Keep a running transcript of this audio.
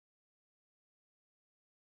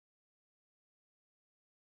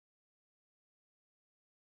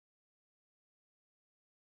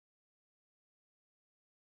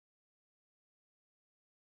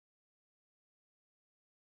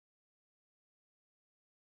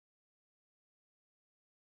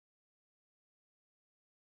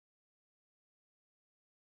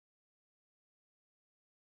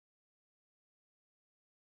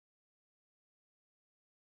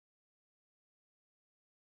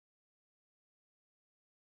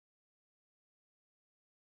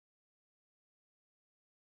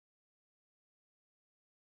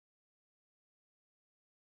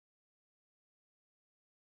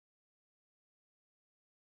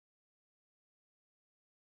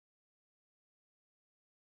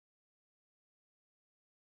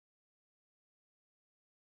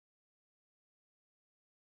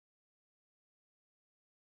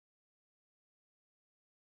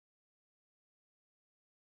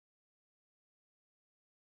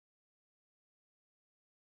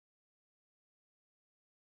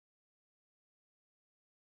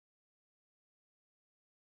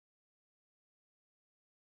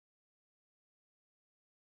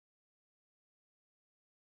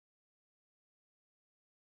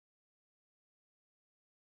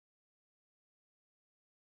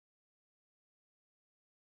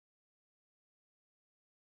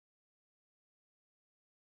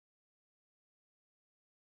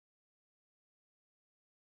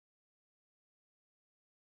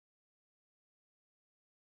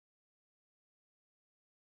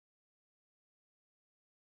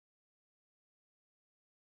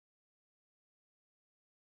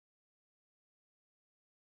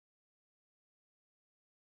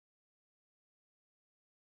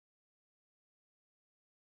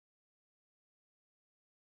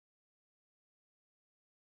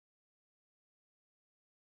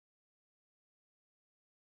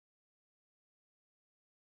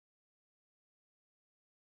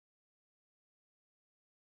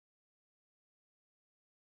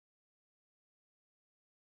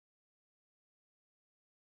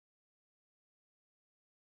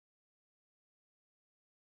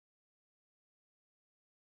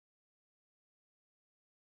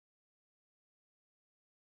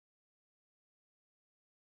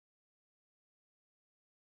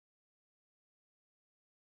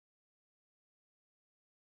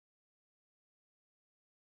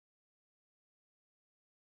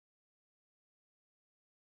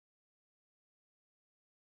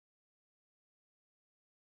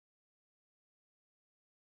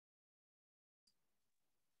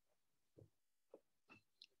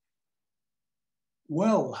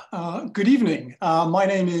Good evening. My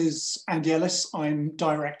name is Andy Ellis. I'm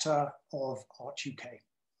Director of Art UK.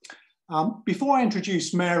 Before I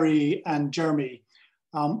introduce Mary and Jeremy,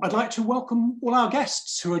 I'd like to welcome all our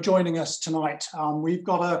guests who are joining us tonight. We've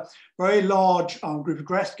got a very large group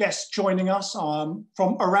of guests joining us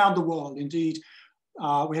from around the world. Indeed,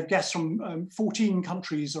 we have guests from 14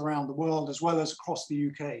 countries around the world, as well as across the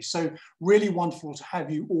UK. So really wonderful to have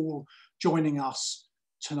you all joining us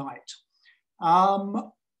tonight.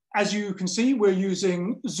 As you can see, we're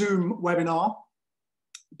using Zoom webinar.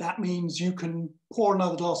 That means you can pour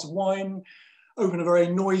another glass of wine, open a very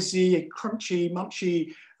noisy, crunchy,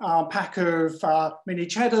 munchy pack of mini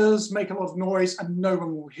cheddars, make a lot of noise, and no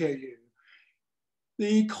one will hear you.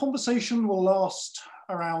 The conversation will last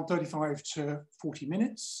around 35 to 40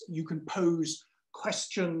 minutes. You can pose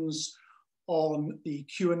questions on the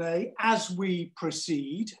Q&A as we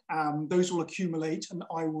proceed. Those will accumulate, and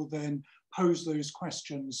I will then pose those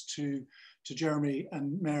questions to Jeremy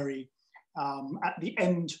and Mary at the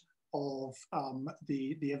end of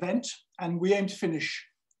the event. And we aim to finish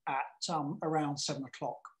at around 7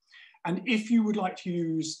 o'clock. And if you would like to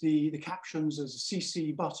use the captions as a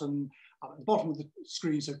CC button at the bottom of the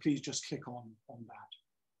screen, so please just click on that.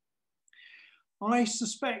 I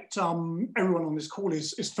suspect everyone on this call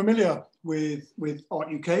is familiar with Art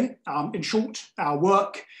UK. In short, our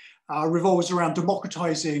work revolves around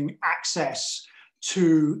democratizing access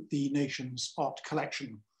to the nation's art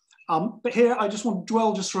collection. But here I just want to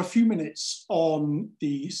dwell just for a few minutes on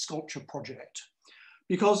the sculpture project,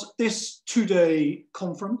 because this two-day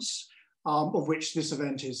conference, of which this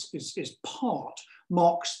event is part,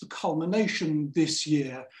 marks the culmination this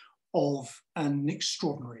year of an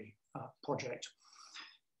extraordinary project.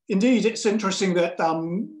 Indeed, it's interesting that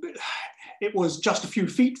it was just a few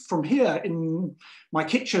feet from here in my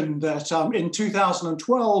kitchen that in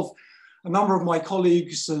 2012, a number of my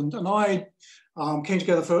colleagues and I came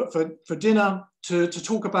together for dinner to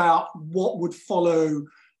talk about what would follow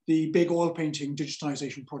the big oil painting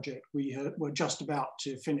digitization project we were just about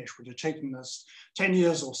to finish, which had taken us 10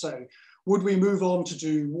 years or so. Would we move on to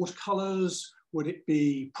do watercolors? Would it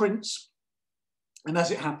be prints? And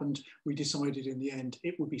as it happened, we decided in the end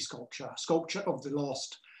it would be sculpture of the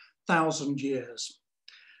last 1,000 years.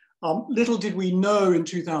 Little did we know in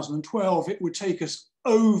 2012 it would take us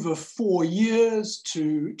over 4 years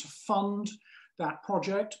to fund that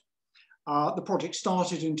project. The project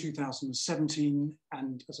started in 2017,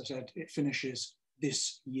 and as I said, it finishes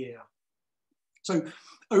this year. So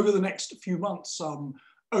over the next few months,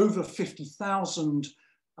 over 50,000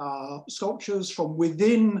 sculptures from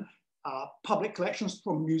within public collections,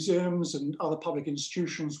 from museums and other public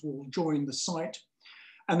institutions, will join the site.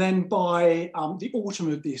 And then by the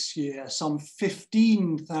autumn of this year, some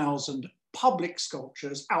 15,000 public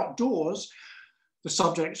sculptures outdoors, the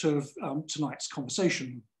subject of tonight's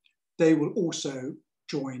conversation, they will also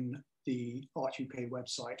join the Art UK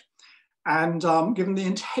website. And given the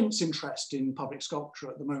intense interest in public sculpture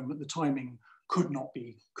at the moment, the timing could not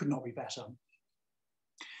be better.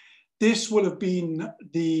 This will have been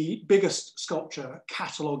the biggest sculpture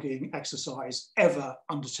cataloguing exercise ever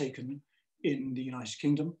undertaken in the United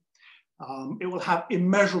Kingdom. It will have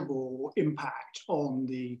immeasurable impact on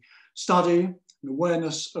the study and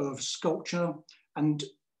awareness of sculpture, and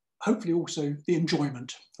hopefully also the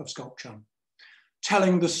enjoyment of sculpture.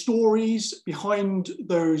 Telling the stories behind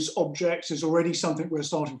those objects is already something we're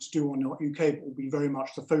starting to do on Art UK, but will be very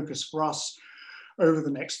much the focus for us over the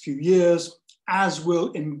next few years, as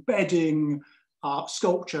will embedding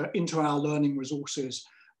sculpture into our learning resources,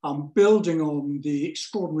 building on the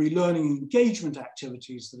extraordinary learning and engagement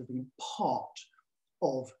activities that have been part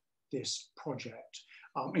of this project,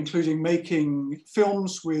 including making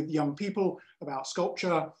films with young people about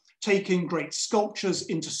sculpture, taking great sculptures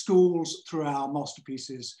into schools through our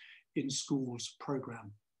Masterpieces in Schools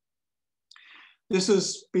programme. This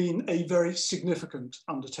has been a very significant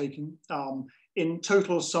undertaking. In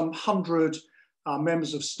total, some 100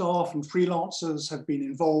 members of staff and freelancers have been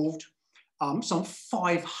involved. Some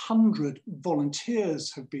 500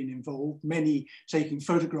 volunteers have been involved, many taking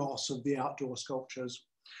photographs of the outdoor sculptures.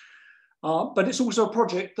 But it's also a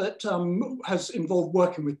project that has involved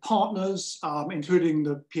working with partners, including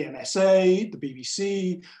the PMSA, the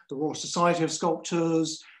BBC, the Royal Society of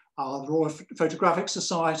Sculptors, the Royal Photographic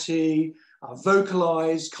Society,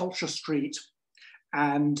 Vocalise, Culture Street,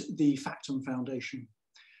 and the Factum Foundation.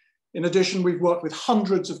 In addition, we've worked with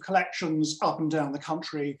hundreds of collections up and down the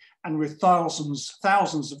country, and with thousands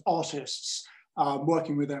of artists,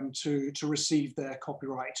 working with them to receive their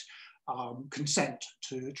copyright consent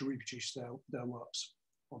to reproduce their works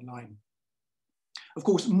online. Of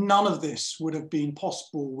course, none of this would have been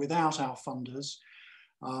possible without our funders.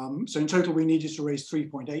 So in total, we needed to raise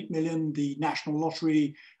 3.8 million. The National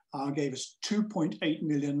Lottery gave us 2.8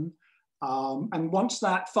 million. And once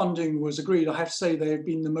that funding was agreed, I have to say they have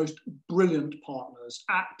been the most brilliant partners,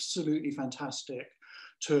 absolutely fantastic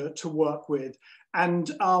to work with.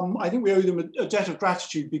 And I think we owe them a debt of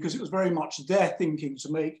gratitude, because it was very much their thinking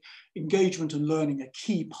to make engagement and learning a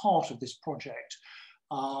key part of this project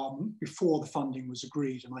before the funding was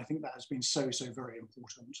agreed. And I think that has been so, so very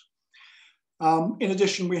important. In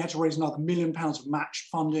addition, we had to raise another £1 million of matched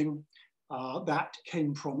funding. That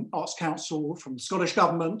came from Arts Council, from the Scottish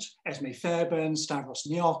Government, Esme Fairbairn, Stavros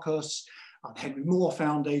Niarchos, the Henry Moore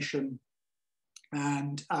Foundation,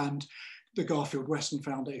 and the Garfield Weston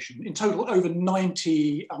Foundation. In total, over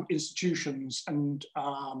 90 institutions and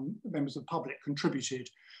members of the public contributed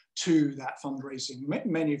to that fundraising,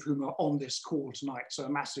 many of whom are on this call tonight. So a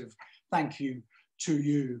massive thank you to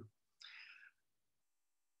you.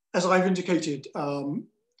 As I've indicated,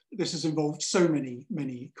 this has involved so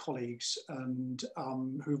many colleagues and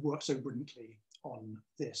who've worked so brilliantly on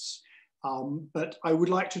this. But I would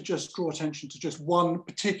like to just draw attention to just one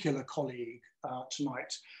particular colleague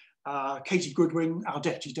tonight, Katie Goodwin, our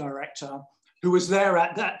Deputy Director, who was there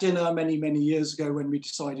at that dinner many years ago when we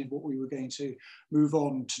decided what we were going to move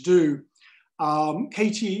on to do.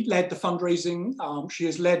 Katie led the fundraising. She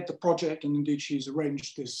has led the project, and indeed she's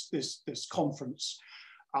arranged this conference.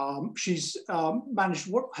 She's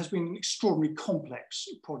managed what has been an extraordinarily complex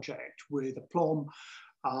project with aplomb,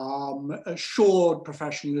 assured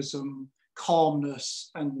professionalism,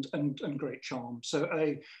 calmness, and great charm. So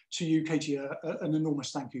to you, Katie, an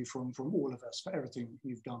enormous thank you from all of us for everything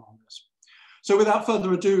you've done on this. So without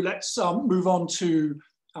further ado, let's move on to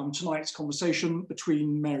tonight's conversation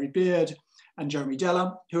between Mary Beard and Jeremy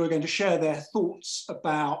Deller, who are going to share their thoughts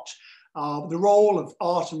about the role of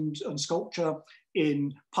art and sculpture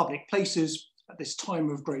in public places at this time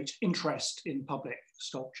of great interest in public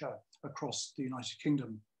sculpture across the United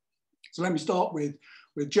Kingdom. So let me start with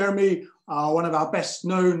Jeremy, one of our best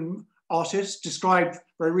known artists, described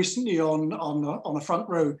very recently on a front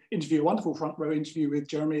row interview, a wonderful front row interview with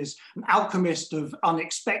Jeremy, as an alchemist of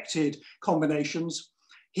unexpected combinations.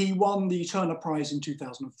 He won the Turner Prize in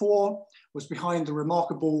 2004, was behind the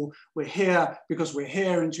remarkable We're Here Because We're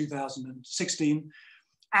Here in 2016.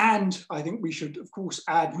 And I think we should, of course,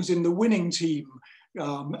 add, was in the winning team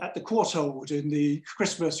at the Courtauld in the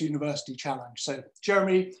Christmas University Challenge. So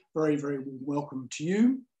Jeremy, very warm welcome to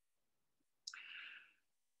you.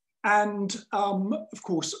 And of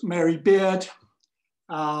course, Mary Beard,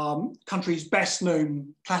 country's best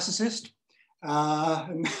known classicist,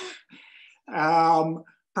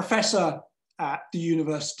 professor at the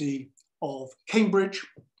University of Cambridge.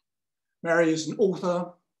 Mary is an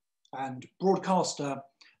author and broadcaster,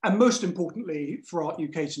 and most importantly for Art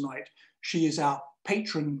UK tonight, she is our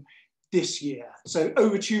patron this year. So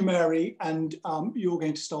over to you, Mary, and you're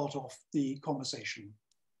going to start off the conversation.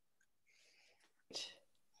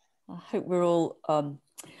 I hope we're all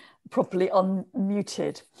properly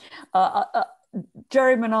unmuted.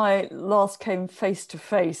 Jeremy and I last came face to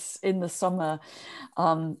face in the summer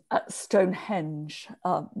at Stonehenge,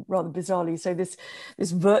 rather bizarrely. So this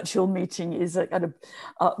virtual meeting is a kind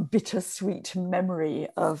of bittersweet memory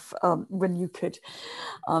of when you could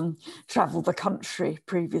travel the country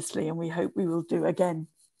previously, and we hope we will do again.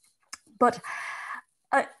 But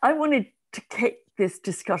I wanted to kick this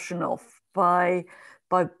discussion off by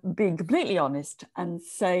being completely honest and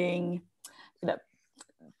saying, you know,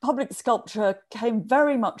 public sculpture came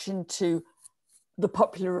very much into the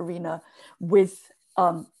popular arena with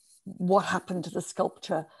what happened to the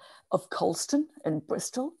sculpture of Colston in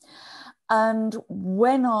Bristol. And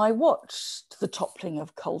when I watched the toppling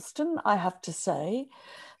of Colston, I have to say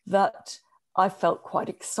that I felt quite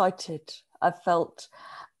excited. I felt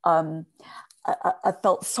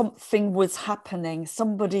something was happening.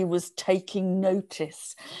 Somebody was taking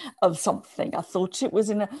notice of something. I thought it was,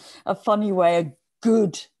 in a funny way, a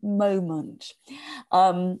good moment.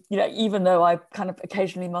 You know, even though I kind of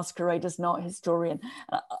occasionally masquerade as an art historian,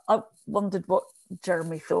 I wondered what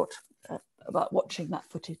Jeremy thought about watching that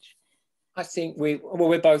footage. I think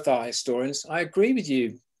we're both art historians. I agree with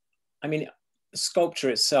you. I mean, the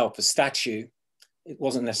sculpture itself, the statue, it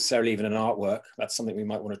wasn't necessarily even an artwork. That's something we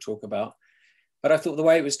might want to talk about. But I thought the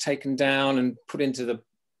way it was taken down and put into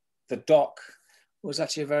the dock was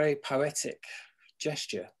actually a very poetic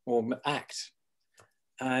gesture or act.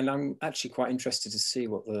 And I'm actually quite interested to see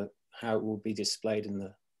how it will be displayed in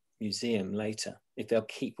the museum later, if they'll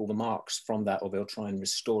keep all the marks from that or they'll try and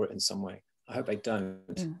restore it in some way. I hope they don't,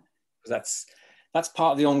 because that's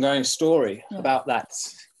part of the ongoing story about that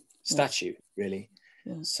statue, really.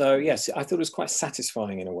 Yeah. So yes, I thought it was quite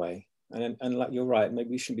satisfying in a way. And like, you're right, maybe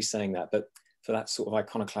we shouldn't be saying that, but for that sort of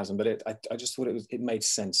iconoclasm, but I just thought it made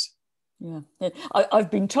sense. Yeah,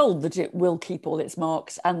 I've been told that it will keep all its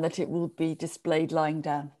marks and that it will be displayed lying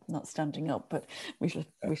down, not standing up, but we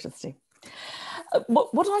shall see.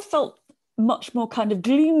 What I felt much more kind of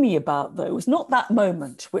gloomy about, though, was not that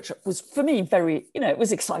moment, which was for me very, it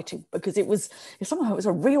was exciting because it was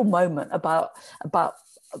a real moment about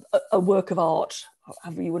a work of art,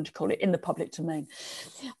 however you want to call it, in the public domain.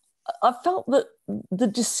 I felt that the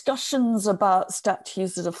discussions about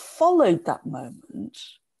statues that have followed that moment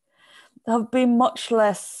have been much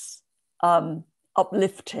less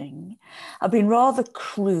uplifting, have been rather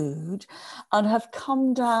crude, and have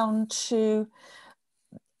come down to,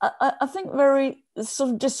 I think, very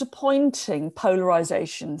sort of disappointing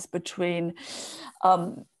polarizations between,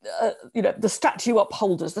 the statue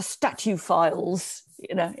upholders, the statue files,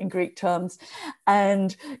 in Greek terms,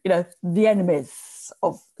 and, the enemies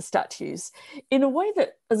of statues, in a way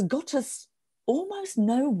that has got us almost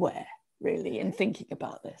nowhere, really, in thinking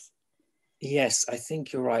about this. Yes, I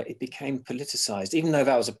think you're right. It became politicized, even though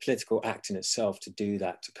that was a political act in itself to do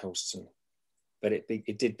that to Colston. But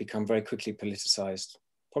it did become very quickly politicized,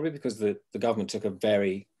 probably because the government took a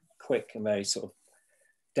very quick and very sort of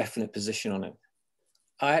definite position on it.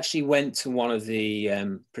 I actually went to one of the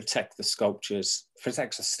Protect the Statues,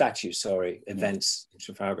 events in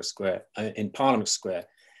Trafalgar Square, in Parliament Square,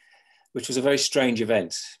 which was a very strange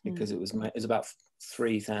event because it was about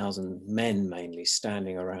 3,000 men mainly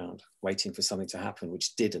standing around waiting for something to happen,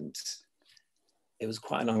 which didn't. It was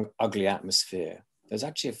quite an ugly atmosphere. There's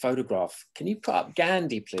actually a photograph. Can you put up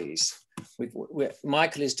Gandhi, please?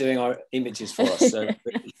 Michael is doing our images for us. So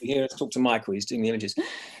here, let's talk to Michael. He's doing the images.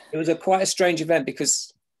 It was quite a strange event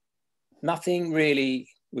because nothing really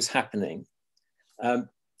was happening. But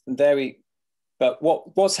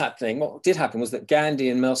what did happen was that Gandhi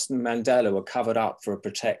and Nelson Mandela were covered up for a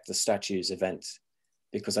Protect the Statues event,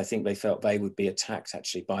 because I think they felt they would be attacked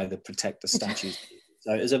actually by the Protect the Statues.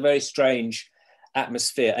 So it was a very strange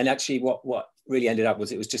atmosphere. And actually what really ended up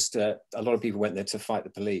was it was just a lot of people went there to fight the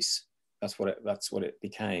police. That's what it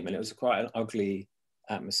became. And it was quite an ugly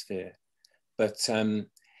atmosphere. But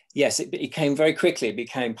yes, it became very quickly, it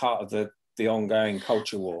became part of the ongoing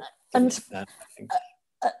culture war. And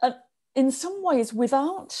in some ways,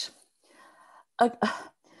 without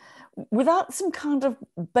some kind of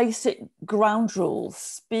basic ground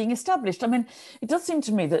rules being established. I mean, it does seem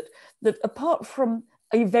to me that apart from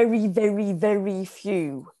a very, very, very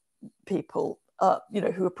few people,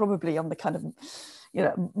 who are probably on the kind of,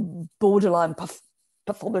 borderline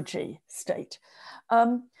pathology state,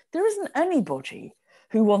 there isn't anybody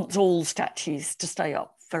who wants all statues to stay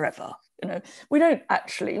up forever. We don't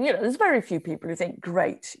actually, there's very few people who think,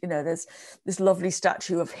 great, there's this lovely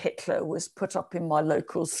statue of Hitler was put up in my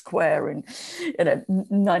local square in,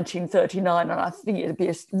 1939, and I think it'd be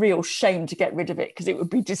a real shame to get rid of it because it would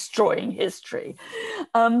be destroying history.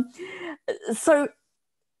 So,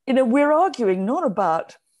 we're arguing not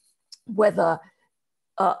about whether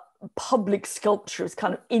public sculpture is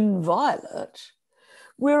kind of inviolate.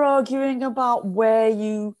 We're arguing about where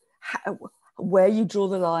you draw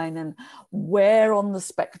the line and where on the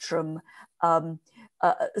spectrum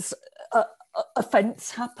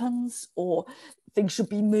offence happens or things should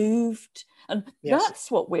be moved, and yes.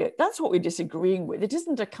 that's what we're disagreeing with. It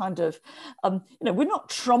isn't a kind of we're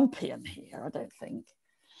not Trumpian here, I don't think.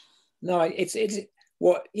 No,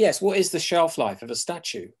 what is the shelf life of a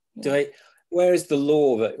statue? Where is the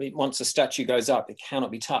law that once a statue goes up, it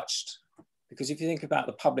cannot be touched? Because if you think about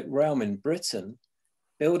the public realm in Britain,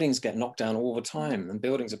 buildings get knocked down all the time, and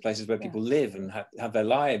buildings are places where people live and have their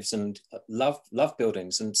lives and love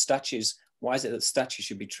buildings. And statues, why is it that statues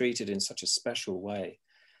should be treated in such a special way?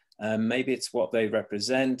 Maybe it's what they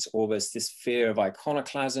represent, or there's this fear of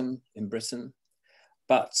iconoclasm in Britain.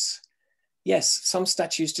 But yes, some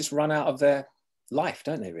statues just run out of their life,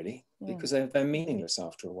 don't they, really? Because they're meaningless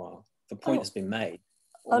after a while. The point has been made.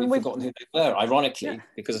 We've forgotten who they were, ironically,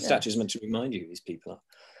 because the statue is meant to remind you who these people are.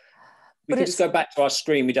 We can just go back to our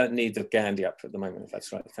screen. We don't need the Gandhi up at the moment, if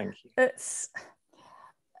that's right. Thank you.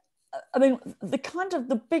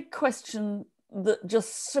 The big question that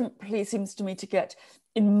just simply seems to me to get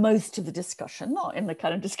in most of the discussion, not in the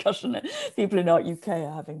kind of discussion that people in Art UK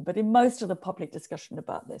are having, but in most of the public discussion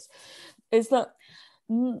about this, is that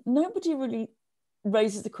nobody really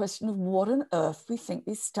raises the question of what on earth we think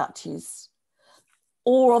these statues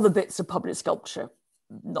or other bits of public sculpture,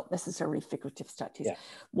 not necessarily figurative statues,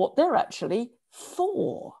 what they're actually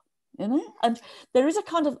for. you know, and there is a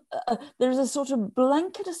kind of there is a sort of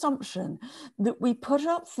blanket assumption that we put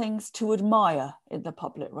up things to admire in the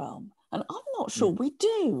public realm, and I'm not sure we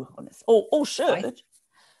do, honestly, or should.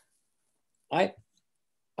 I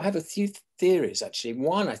have a few theories, actually.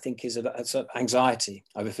 One, I think, is anxiety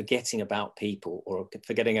over forgetting about people or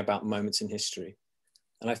forgetting about moments in history.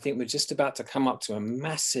 And I think we're just about to come up to a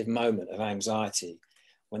massive moment of anxiety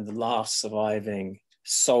when the last surviving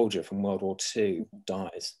soldier from World War II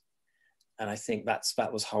dies. And I think that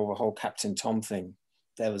was the whole Captain Tom thing.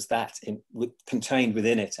 There was that contained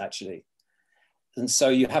within it, actually. And so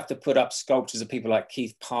you have to put up sculptures of people like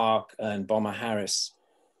Keith Park and Bomber Harris,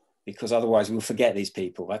 because otherwise we'll forget these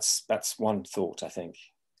people. That's one thought, I think.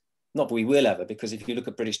 Not that we will ever, because if you look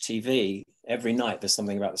at British TV, every night there's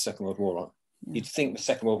something about the Second World War on. Yeah. You'd think the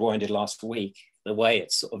Second World War ended last week, the way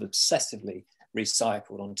it's sort of obsessively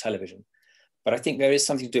recycled on television. But I think there is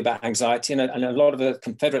something to do about anxiety, and a lot of the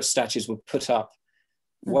Confederate statues were put up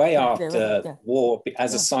way after the war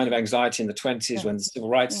as a sign of anxiety in the 20s when the civil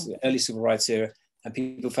rights, early civil rights era, and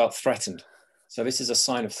people felt threatened. So this is a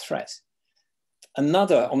sign of threat.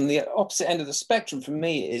 Another, on the opposite end of the spectrum for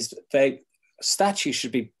me, is statues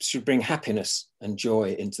should bring happiness and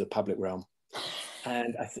joy into the public realm.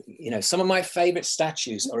 And I think, you know, some of my favorite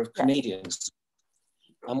statues are of comedians.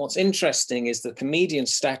 And what's interesting is the comedian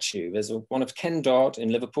statue, there's one of Ken Dodd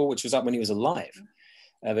in Liverpool, which was up when he was alive.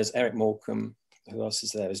 There's Eric Morecambe, who else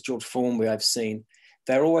is there? There's George Formby, I've seen.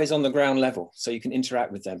 They're always on the ground level, so you can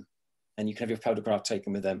interact with them and you can have your photograph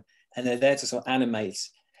taken with them. And they're there to sort of animate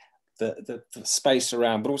the space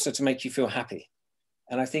around, but also to make you feel happy.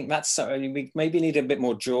 And I think that's, we maybe need a bit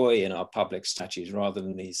more joy in our public statues rather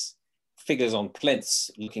than these figures on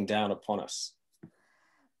plinths looking down upon us.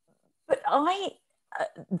 But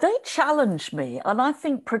they challenge me, and I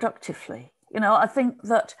think productively. You know, I think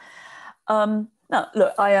that, now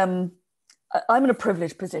look, I'm in a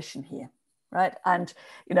privileged position here, right? And,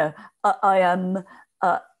 you know, I am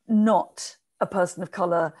not a person of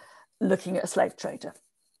colour looking at a slave trader.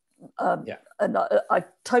 And I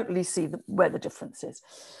totally see where the difference is.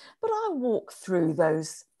 But I walk through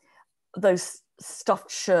those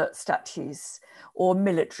stuffed shirt statues or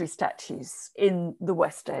military statues in the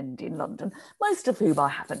West End in London, most of whom I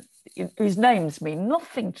haven't, whose names mean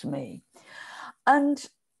nothing to me. And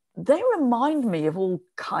they remind me of all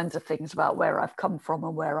kinds of things about where I've come from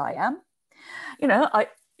and where I am. You know,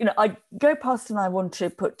 I go past and I want to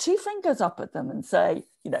put two fingers up at them and say,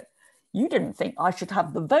 you know, you didn't think I should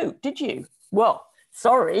have the vote, did you? Well,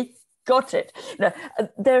 sorry, got it. You know,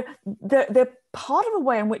 they're part of a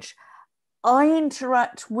way in which I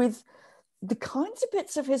interact with the kinds of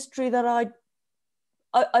bits of history that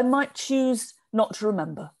I might choose not to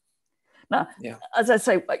remember. Now, as I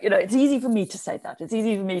say, you know, it's easy for me to say that. It's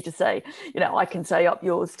easy for me to say, you know, I can say up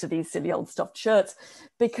yours to these silly old stuffed shirts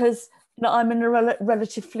because, you know, I'm in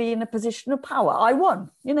relatively in a position of power. I won,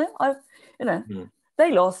 you know,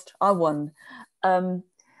 they lost, I won.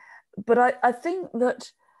 But I think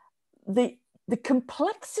that the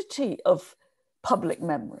complexity of public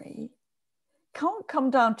memory can't come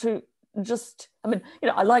down to just, I mean, you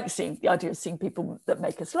know, I like seeing the idea of seeing people that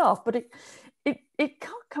make us laugh, but it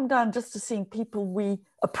can't come down just to seeing people we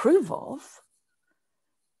approve of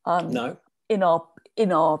in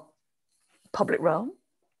our public realm.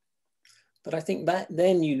 But I think that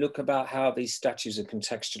then you look about how these statues are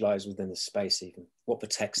contextualized within the space, even what the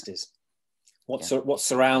text is, what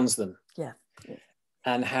surrounds them,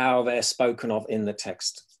 and how they're spoken of in the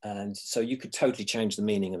text. And so you could totally change the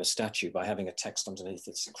meaning of a statue by having a text underneath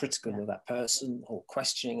that's critical of that person or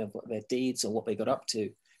questioning of what their deeds or what they got up to.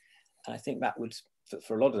 And I think that would,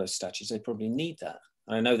 for a lot of those statues, they probably need that.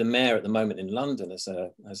 And I know the mayor at the moment in London has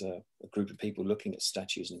a group of people looking at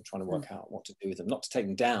statues and trying to work out what to do with them, not to take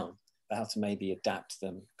them down, but how to maybe adapt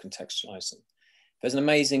them, contextualize them. There's some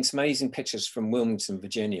amazing pictures from Wilmington,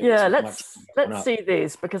 Virginia. Yeah, let's see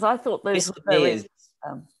these, because I thought those were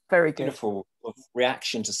very good. Beautiful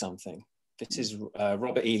reaction to something. This is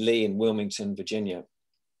Robert E. Lee in Wilmington, Virginia.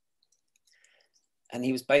 And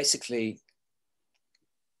he was basically,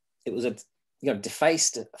 it was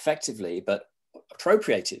defaced effectively, but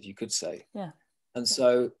appropriated, you could say. Yeah. And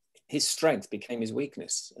so his strength became his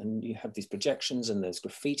weakness. And you have these projections and there's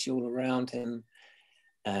graffiti all around him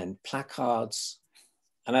and placards.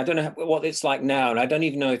 And I don't know what it's like now. And I don't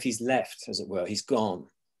even know if he's left, as it were. He's gone.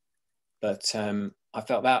 But I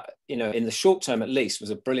felt that, you know, in the short term, at least,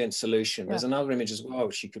 was a brilliant solution. There's another image as well,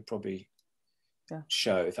 which you could probably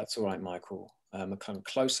show, if that's all right, Michael. A kind of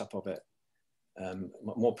close-up of it.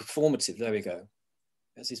 More performative. There we go.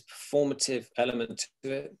 There's this performative element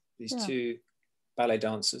to it. These two ballet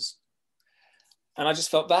dancers. And I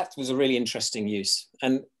just felt that was a really interesting use.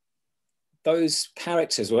 And those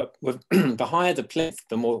characters were the higher the plinth,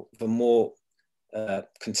 the more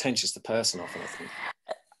contentious the person often, I think.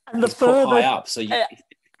 And the further high up, so you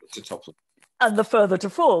to topple. And the further to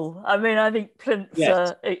fall. I mean, I think plinths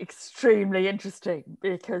Yes. are extremely interesting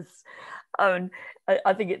because I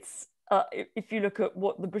think it's, if you look at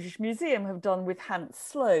what the British Museum have done with Hans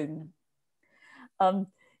Sloane,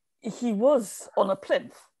 he was on a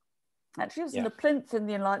plinth. Actually, he was in a plinth in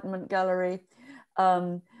the Enlightenment Gallery,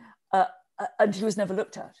 and he was never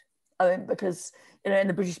looked at. I mean, because in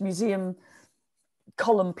the British Museum,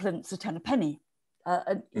 column plinths are 10 a penny,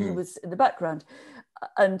 and he was in the background.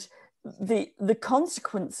 And the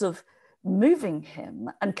consequence of moving him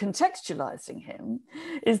and contextualizing him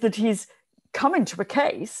is that he's come into a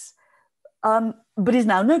case, but he's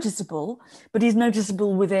now noticeable, but he's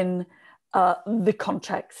noticeable within the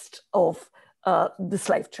context of the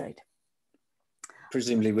slave trade.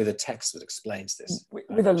 Presumably with a text that explains this.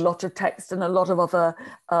 With a lot of text and a lot of other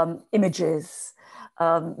images,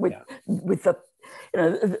 with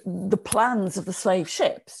the plans of the slave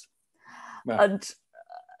ships. Right. And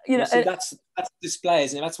that's display,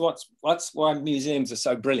 isn't it? That's why museums are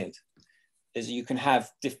so brilliant. Is you can have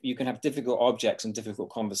difficult objects and difficult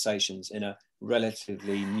conversations in a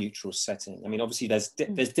relatively neutral setting. I mean, obviously there's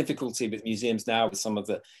difficulty with museums now with some of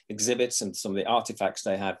the exhibits and some of the artifacts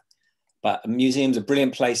they have, but museums are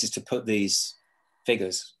brilliant places to put these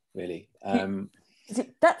figures, really.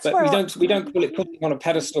 That's but we don't call it putting on a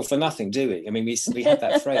pedestal for nothing, do we? I mean, we have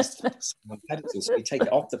that phrase on pedestals, so we take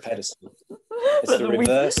it off the pedestal. It's the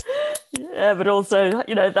reverse. Yeah, but also,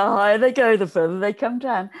 the higher they go, the further they come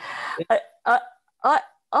down.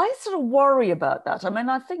 I sort of worry about that. I mean,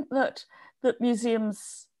 I think that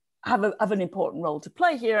museums have an important role to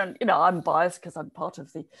play here, and I'm biased because I'm part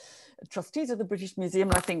of the trustees of the British Museum,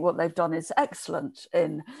 and I think what they've done is excellent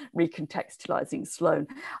in recontextualizing Sloane.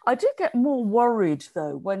 I do get more worried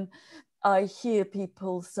though when I hear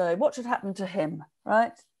people say, "What should happen to him?"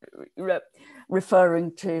 Right,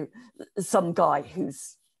 referring to some guy who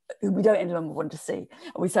we don't any longer want to see,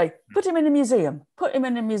 and we say, "Put him in a museum. Put him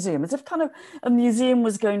in a museum," as if kind of a museum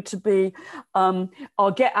was going to be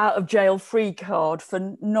our get out of jail free card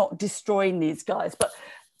for not destroying these guys, but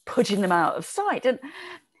putting them out of sight. And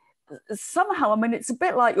somehow, I mean, it's a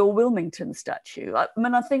bit like your Wilmington statue. I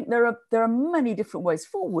mean, I think there are many different ways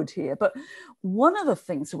forward here, but one of the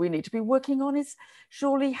things that we need to be working on is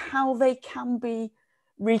surely how they can be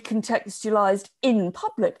recontextualized in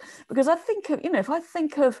public. Because I think of, if I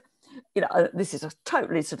think of, this is a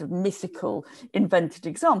totally sort of mythical, invented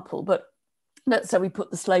example, but let's say we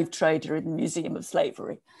put the slave trader in the Museum of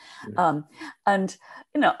Slavery. And,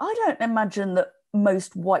 I don't imagine that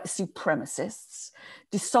most white supremacists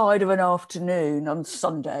decide of an afternoon on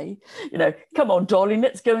Sunday, come on, darling,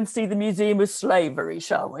 let's go and see the Museum of Slavery,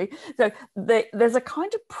 shall we? So there's a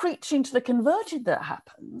kind of preaching to the converted that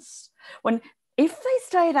happens when, if they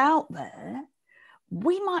stayed out there,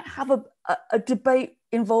 we might have a debate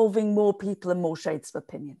involving more people and more shades of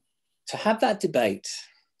opinion. To have that debate,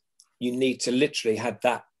 you need to literally have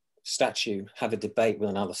that statue have a debate with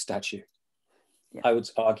another statue. Yeah. I would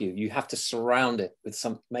argue you have to surround it with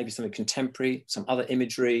maybe something contemporary, some other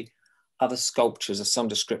imagery, other sculptures of some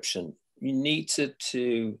description. You need to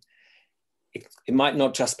it might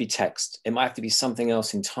not just be text. It might have to be something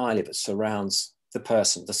else entirely that surrounds the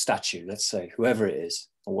person, the statue, let's say, whoever it is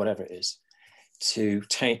or whatever it is, to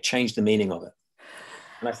change the meaning of it.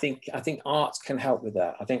 And I think art can help with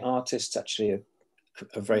that. I think artists actually are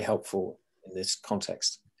very helpful in this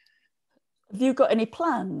context. Have you got any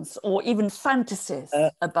plans or even fantasies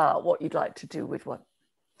about what you'd like to do with one?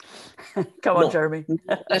 Come on, Jeremy.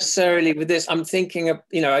 Not necessarily with this. I'm thinking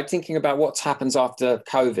about what happens after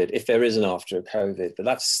COVID, if there is an after COVID, but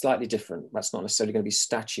that's slightly different. That's not necessarily going to be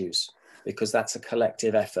statues, because that's a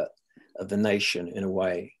collective effort of the nation in a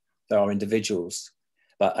way. There are individuals,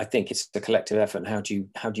 but I think it's the collective effort. And how do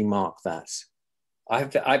you mark that?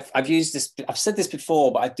 I've used this. I've said this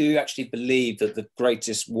before, but I do actually believe that the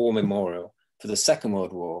greatest war memorial for the Second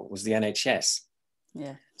World War was the NHS.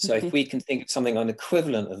 Yeah. So if we can think of something an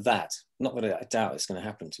equivalent of that, not that I doubt it's going to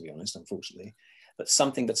happen, to be honest, unfortunately, but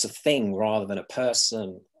something that's a thing rather than a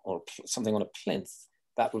person or something on a plinth,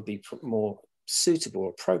 that would be more suitable or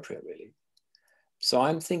appropriate, really. So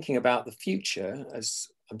I'm thinking about the future, as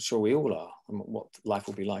I'm sure we all are, and what life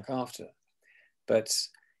will be like after. But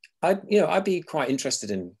I'd be quite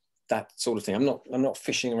interested in that sort of thing. I'm not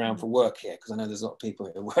fishing around for work here, because I know there's a lot of people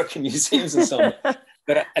who work in museums and so on.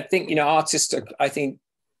 But I think artists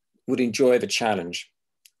would enjoy the challenge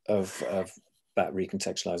of that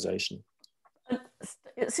recontextualization.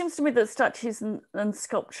 it seems to me that statues and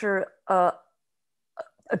sculpture are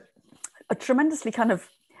a tremendously kind of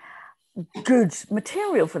good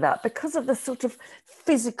material for that because of the sort of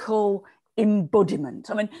physical embodiment.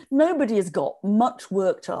 I mean, nobody has got much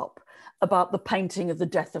worked up about the painting of the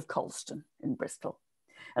death of Colston in Bristol.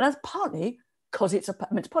 And that's partly because it's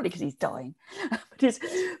partly because he's dying, but it's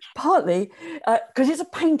partly because it's a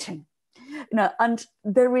painting. You know, and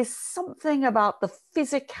there is something about the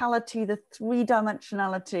physicality, the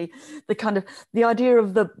three-dimensionality, the idea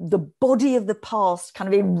of the body of the past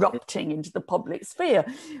kind of erupting into the public sphere,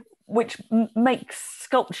 which makes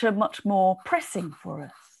sculpture much more pressing for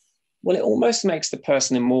us. Well, it almost makes the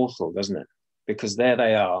person immortal, doesn't it? Because there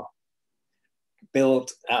they are,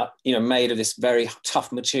 built out, you know, made of this very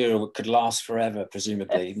tough material that could last forever,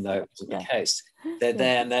 presumably, even though it wasn't the case. They're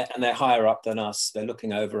there and they're higher up than us. They're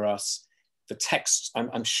looking over us. The text,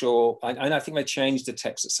 I'm sure, and I think they changed the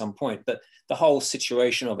text at some point, but the whole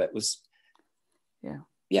situation of it was,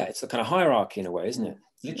 it's a kind of hierarchy in a way, isn't it?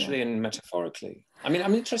 Literally and metaphorically. I mean,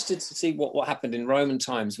 I'm interested to see what happened in Roman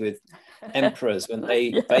times with emperors when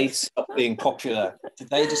they stopped being popular. Did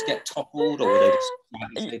they just get toppled, or were they just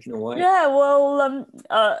taken away? Yeah, well,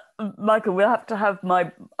 Michael, we'll have to have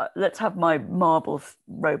let's have my marble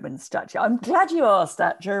Roman statue. I'm glad you asked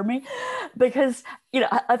that, Jeremy, because, you know,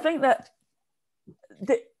 I think that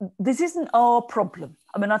this isn't our problem.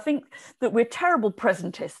 I mean, I think that we're terrible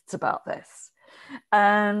presentists about this.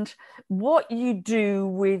 And what you do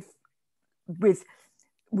with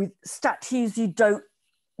statues you don't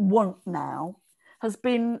want now has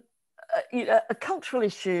been a cultural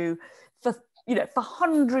issue for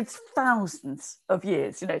hundreds, thousands of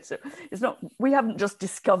years. You know, so it's not, we haven't just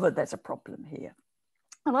discovered there's a problem here.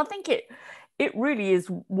 And I think it really is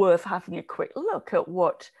worth having a quick look at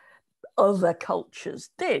what other cultures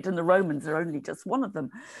did, and the Romans are only just one of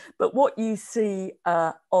them. But what you see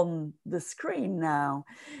on the screen now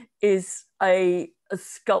is a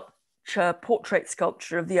portrait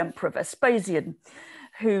sculpture of the Emperor Vespasian,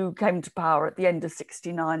 who came to power at the end of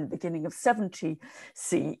 69, beginning of 70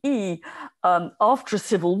 CE, after a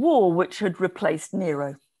civil war which had replaced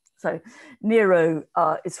Nero. So Nero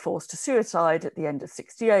is forced to suicide at the end of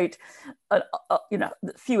 68. You know,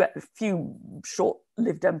 few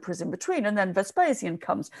short-lived emperors in between, and then Vespasian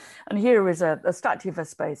comes. And here is a statue of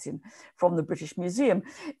Vespasian from the British Museum.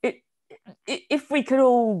 If we could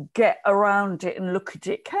all get around it and look at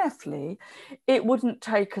it carefully, it wouldn't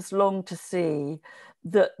take us long to see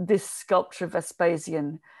that this sculpture of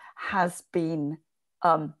Vespasian has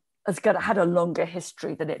had a longer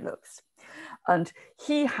history than it looks. And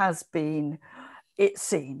he has been, it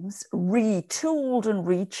seems, retooled and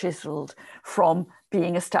rechiseled from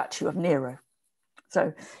being a statue of Nero.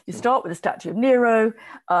 So you start with a statue of Nero,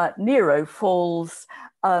 Nero falls,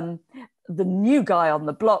 the new guy on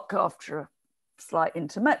the block after a slight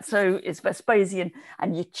intermezzo is Vespasian,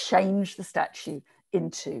 and you change the statue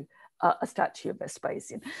into a statue of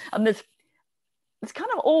Vespasian. And there's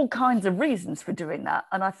kind of all kinds of reasons for doing that.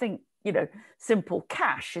 And I think, you know, simple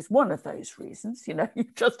cash is one of those reasons. You know,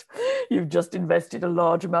 you've just invested a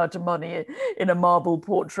large amount of money in a marble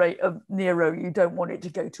portrait of Nero. You don't want it to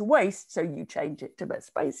go to waste, so you change it to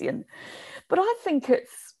Vespasian. But I think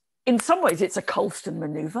in some ways it's a Colston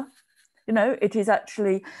maneuver. You know, it is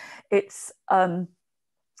actually, it's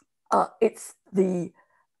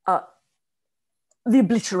the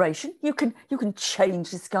obliteration. You can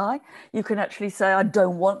change this guy. You can actually say, I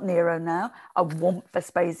don't want Nero now, I want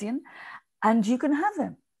Vespasian, and you can have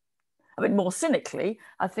him. I mean, more cynically,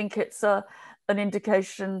 I think it's an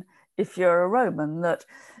indication, if you're a Roman, that,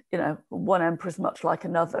 you know, one emperor is much like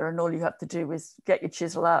another, and all you have to do is get your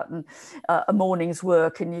chisel out and a morning's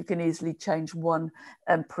work, and you can easily change one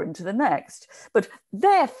emperor into the next. But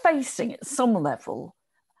they're facing, at some level,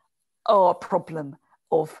 our problem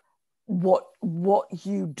of what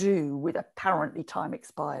you do with apparently time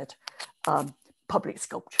expired public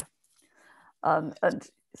sculpture. And,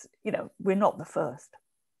 you know, we're not the first.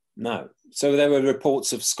 No. So there were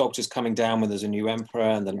reports of sculptures coming down when there's a new emperor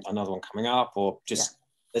and then another one coming up, or just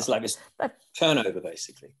there's like this turnover,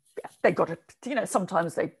 basically. Yeah, they got to, you know,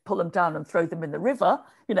 sometimes they pull them down and throw them in the river.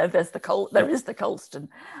 You know, there is the Colston.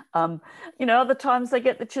 You know, other times they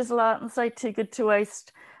get the chisel out and say, too good to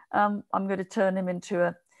waste. I'm going to turn him into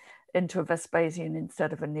a Vespasian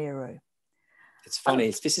instead of a Nero. It's funny.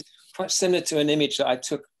 This is quite similar to an image that I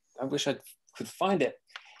took. I wish I could find it.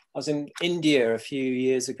 I was in India a few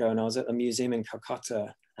years ago, and I was at the museum in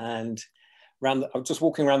Calcutta, and I was just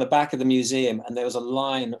walking around the back of the museum, and there was a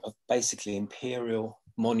line of basically imperial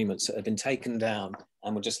monuments that had been taken down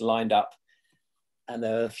and were just lined up. And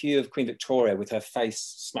there were a few of Queen Victoria with her face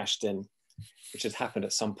smashed in. which had happened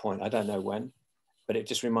at some point. I don't know when, but it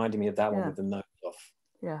just reminded me of that one with the nose off.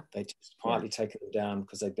 Yeah. They just quietly taken them down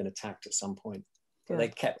because they'd been attacked at some point, but they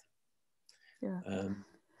kept. Yeah.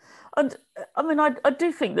 And I mean, I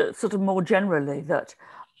do think that sort of more generally that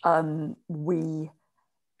we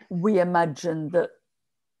imagine that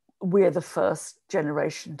we're the first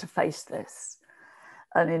generation to face this.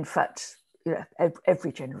 And in fact, you know,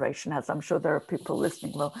 every generation has. I'm sure there are people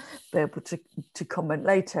listening will be able to comment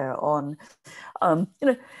later on, you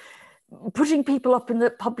know, putting people up in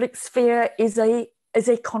the public sphere is a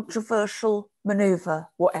controversial maneuver,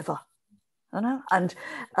 whatever. I know. And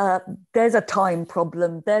there's a time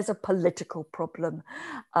problem, there's a political problem.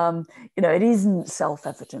 You know, it isn't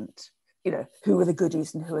self-evident, you know, who are the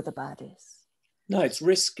goodies and who are the baddies. No, it's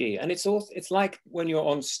risky. And it's like when you're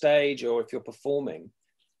on stage or if you're performing,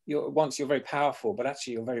 you're very powerful, but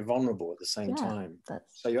actually you're very vulnerable at the same time.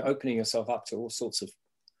 So you're opening yourself up to all sorts of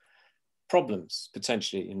problems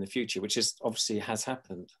potentially in the future, which is obviously has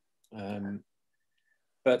happened.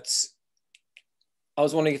 But I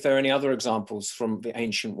was wondering if there are any other examples from the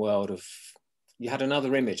ancient world of, you had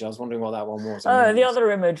another image. I was wondering what that one was. Oh, the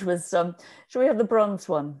other image was, shall we have the bronze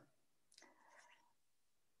one?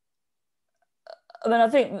 I mean, I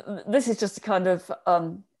think this is just a kind of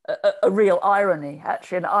a real irony,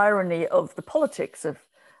 actually, an irony of the politics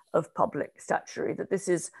of public statuary, that this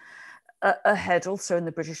is a head also in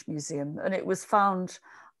the British Museum, and it was found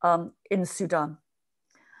in Sudan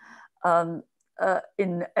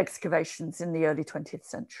in excavations in the early 20th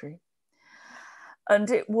century. And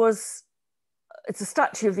it's a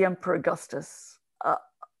statue of the Emperor Augustus,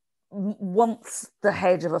 once the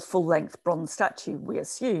head of a full-length bronze statue, we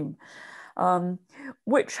assume,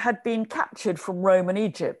 which had been captured from Rome and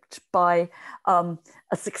Egypt by a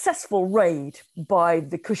successful raid by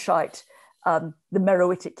the Kushite, the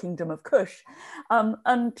Meroitic kingdom of Kush,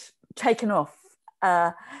 and taken off.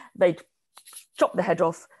 They chopped the head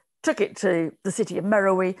off, took it to the city of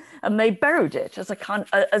Meroe, and they buried it as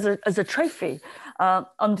a trophy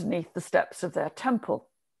underneath the steps of their temple.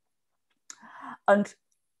 And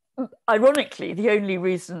ironically, the only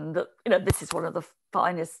reason that, you know, this is one of the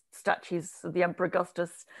finest statues of the Emperor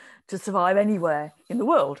Augustus to survive anywhere in the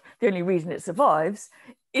world, the only reason it survives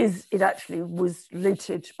is it actually was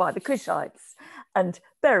looted by the Kushites and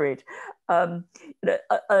buried. And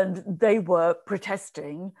they were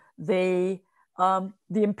protesting the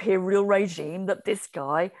imperial regime that this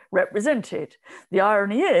guy represented. The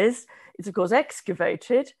irony is, it's of course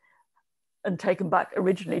excavated and taken back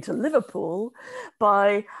originally to Liverpool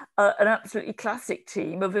by an absolutely classic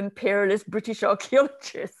team of imperialist British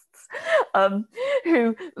archaeologists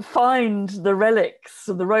who find the relics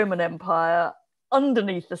of the Roman Empire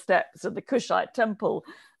underneath the steps of the Kushite temple,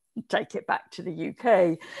 and take it back to the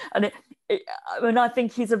UK. And I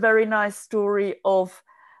think he's a very nice story of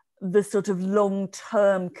the sort of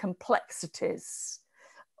long-term complexities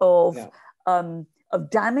of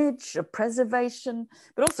damage, of preservation,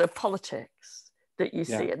 but also politics that you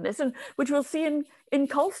see in this, and which we'll see in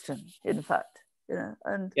Colston, in fact. You know,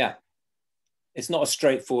 and it's not a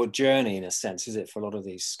straightforward journey in a sense, is it, for a lot of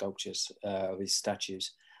these sculptures, these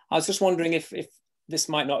statues? I was just wondering if this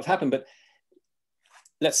might not have happened, but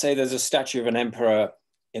let's say there's a statue of an emperor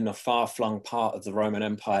in a far-flung part of the Roman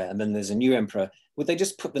Empire, and then there's a new emperor. Would they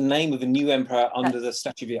just put the name of a new emperor under the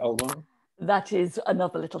statue of the old one? That is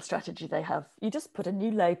another little strategy they have. You just put a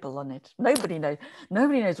new label on it. Nobody knows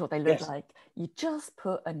what they look like. You just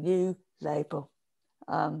put a new label.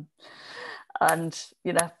 And,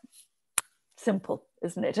 you know, simple,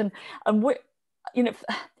 isn't it? And we, you know,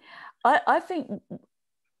 I think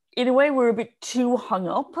in a way we're a bit too hung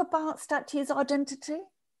up about statues' identity.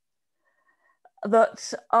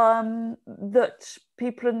 That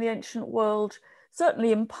people in the ancient world,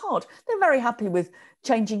 certainly in part, they're very happy with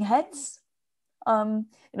changing heads. You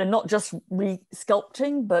know, not just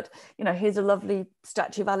re-sculpting, but, you know, here's a lovely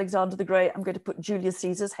statue of Alexander the Great. I'm going to put Julius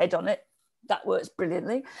Caesar's head on it. That works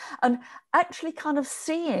brilliantly. And actually kind of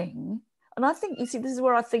seeing, and I think, you see, this is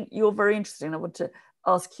where I think you're very interesting. I want to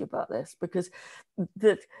ask you about this, because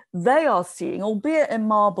they are seeing, albeit in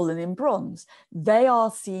marble and in bronze, they are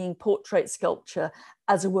seeing portrait sculpture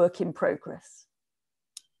as a work in progress.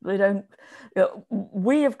 They don't, you know,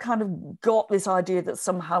 we have kind of got this idea that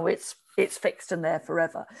somehow it's fixed and there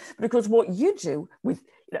forever. But of course, what you do with,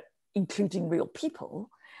 you know, including real people,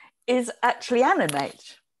 is actually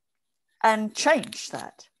animate and change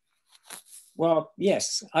that. Well,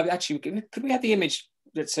 yes. Actually, could we have the image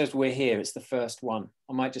that says we're here? It's the first one.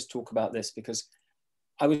 I might just talk about this because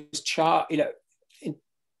I was you know, in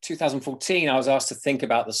 2014, I was asked to think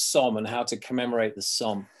about the Somme and how to commemorate the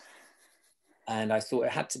Somme. And I thought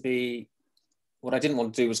it had to be what I didn't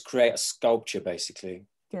want to do was create a sculpture basically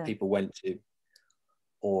that people went to,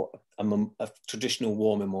 or a traditional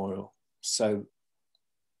war memorial. So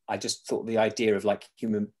I just thought the idea of like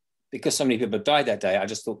because so many people died that day, I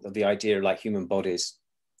just thought that the idea of like human bodies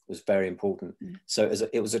was very important. So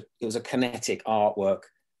it was a kinetic artwork,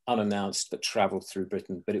 unannounced, that traveled through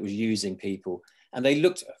Britain, but it was using people. And they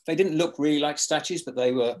didn't look really like statues, but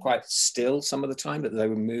they were quite still some of the time, but they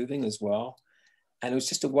were moving as well. And it was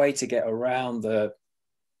just a way to get around the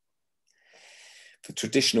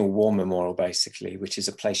traditional war memorial, basically, which is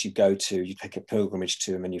a place you go to, you take a pilgrimage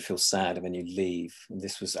to, and then you feel sad, and then you leave. And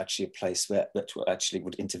this was actually a place that actually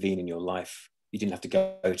would intervene in your life. You didn't have to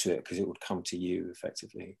go to it because it would come to you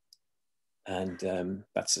effectively. And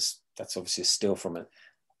that's obviously a still from it.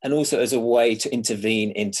 And also as a way to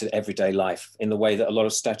intervene into everyday life in the way that a lot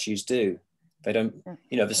of statues do. They don't,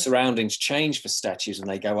 the surroundings change for statues and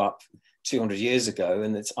they go up 200 years ago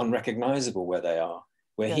and it's unrecognizable where they are.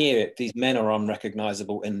 Where here, these men are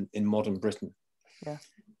unrecognizable in modern Britain. Yeah.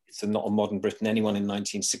 It's not a modern Britain anyone in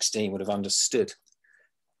 1916 would have understood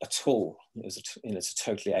at all. It's a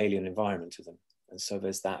totally alien environment to them. And so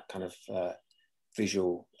there's that kind of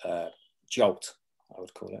visual jolt, I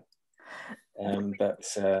would call it.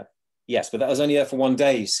 Yes, but that was only there for one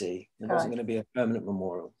day, you see. It wasn't going to be a permanent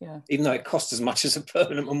memorial. Yeah. Even though it cost as much as a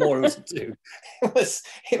permanent memorial to do.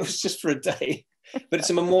 It was just for a day. But it's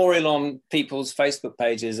a memorial on people's Facebook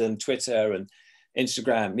pages and Twitter and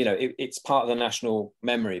Instagram. It's part of the national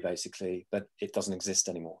memory, basically, but it doesn't exist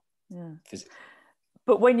anymore. Yeah.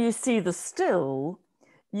 But when you see the still,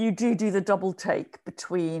 you do the double take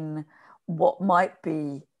between what might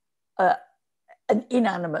be an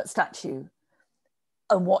inanimate statue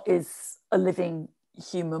and what is a living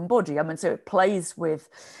human body. I mean, so it plays with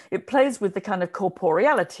the kind of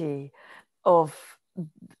corporeality of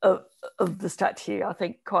the statue, I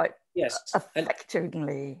think, quite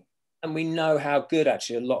affectingly. And we know how good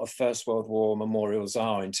actually a lot of First World War memorials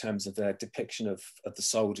are in terms of their depiction of the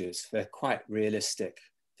soldiers. They're quite realistic.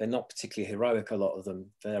 They're not particularly heroic, a lot of them.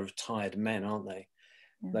 They're retired men, aren't they?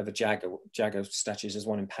 Yeah. They have a Jagger statues. There's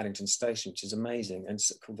one in Paddington Station, which is amazing, and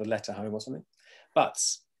it's called the Letter Home or something. But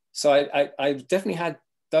so I definitely had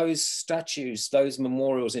those statues, those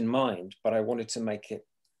memorials in mind, but I wanted to make it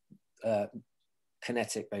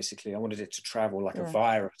kinetic, basically. I wanted it to travel like a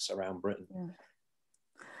virus around Britain. Yeah.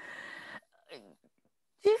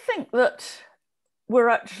 Do you think that we're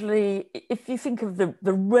actually, if you think of the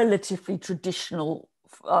relatively traditional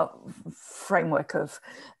framework of,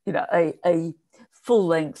 a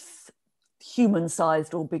full-length,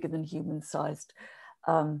 human-sized or bigger than human-sized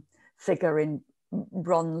figure in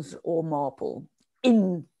bronze or marble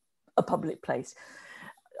in a public place,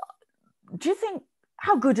 do you think,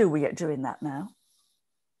 how good are we at doing that now?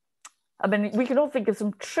 I mean, we can all think of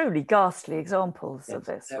some truly ghastly examples of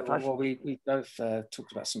this. Well, we both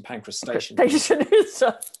talked about some pancreastation.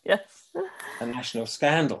 Yes. A national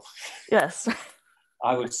scandal. Yes.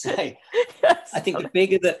 I would say. Yes. I think the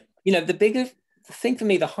bigger the thing for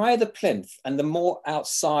me, the higher the plinth and the more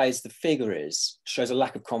outsized the figure is, shows a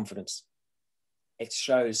lack of confidence. It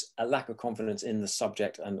shows a lack of confidence in the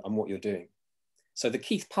subject and what you're doing. So the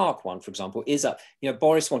Keith Park one, for example, is up.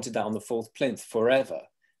 Boris wanted that on the fourth plinth forever.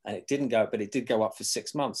 And it didn't go, but it did go up for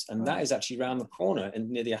 6 months. And that is actually around the corner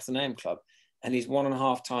near the Athenaeum Club. And he's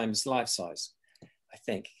 1.5 times life size, I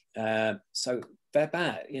think. So they're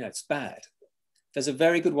bad, it's bad. There's a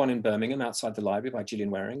very good one in Birmingham outside the library by Gillian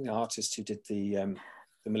Waring, the artist who did the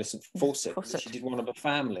Millicent Fawcett. She did one of a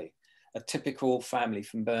family, a typical family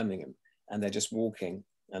from Birmingham. And they're just walking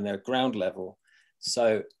and they're ground level.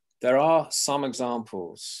 So there are some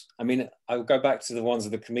examples. I mean, I'll go back to the ones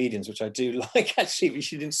of the comedians, which I do like, actually,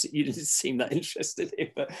 which you didn't seem that interested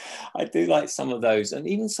in, but I do like some of those. And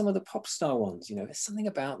even some of the pop star ones, there's something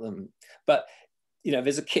about them. But,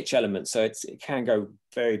 there's a kitsch element, so it can go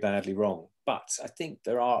very badly wrong. But I think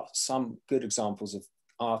there are some good examples of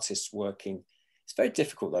artists working. It's very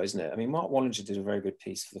difficult though, isn't it? I mean, Mark Wallinger did a very good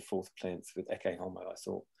piece for the fourth plinth with Ecce Homo, I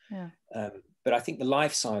thought. Yeah. But I think the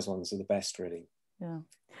life-size ones are the best, really. Yeah.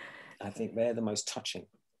 I think they're the most touching.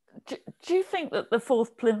 Do you think that the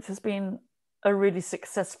fourth plinth has been a really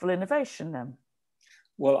successful innovation then?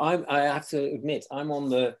 Well, I have to admit, I'm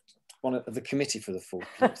on one of the committee for the fourth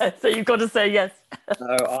plinth. So you've got to say yes.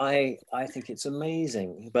 No, I think it's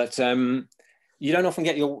amazing, but you don't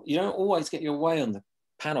always get your way on the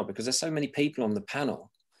panel because there's so many people on the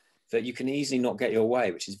panel that you can easily not get your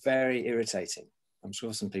way, which is very irritating. I'm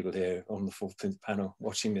sure some people here on the fourth plinth panel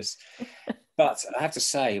watching this. But I have to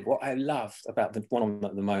say, what I loved about the one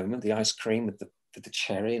at the moment, the ice cream with the the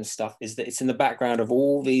cherry and stuff is that it's in the background of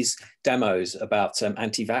all these demos about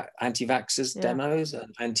anti-vaxxers demos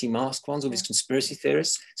and anti-mask ones, all these conspiracy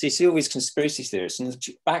theorists. So you see all these conspiracy theorists, and in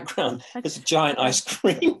the background there's a giant ice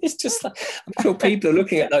cream. It's just like, I'm sure people are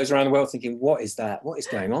looking at those around the world thinking, what is that? What is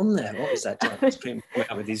going on there? What is that giant ice cream coming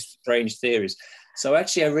out with these strange theories? So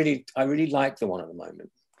actually, I really like the one at the moment.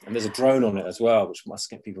 And there's a drone on it as well, which must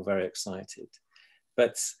get people very excited.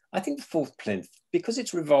 But I think the fourth plinth, because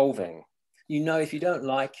it's revolving, you know, if you don't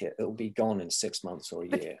like it, it'll be gone in 6 months or a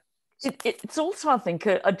year. It's also, I think,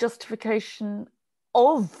 a justification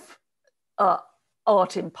of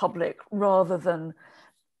art in public rather than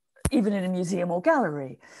even in a museum or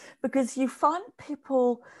gallery, because you find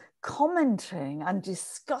people commenting and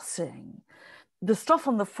discussing the stuff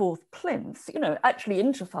on the fourth plinth, you know, actually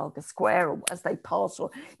in Trafalgar Square or as they pass or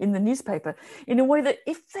in the newspaper, in a way that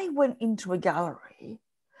if they went into a gallery,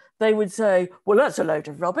 they would say, well, that's a load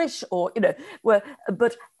of rubbish, or, you know,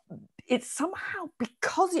 but it's somehow,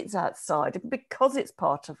 because it's outside and because it's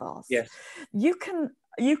part of us, yes, you can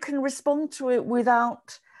respond to it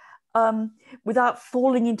without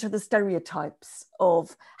falling into the stereotypes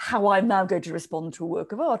of how I'm now going to respond to a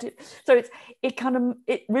work of art. It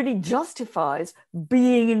really justifies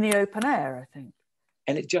being in the open air, I think.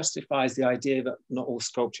 And it justifies the idea that not all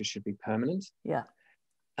sculptures should be permanent. Yeah.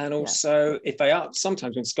 And also, if they are,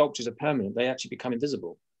 sometimes when sculptures are permanent, they actually become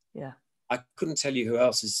invisible. Yeah. I couldn't tell you who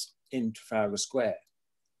else is in Trafalgar Square.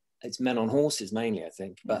 It's men on horses mainly, I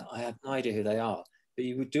think, but I have no idea who they are. But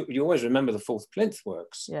you always remember the fourth plinth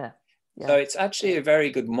works. Yeah. Yeah. So it's actually a very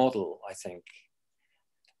good model, I think,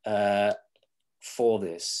 for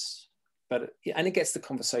this. But and it gets the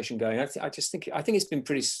conversation going. I think it's been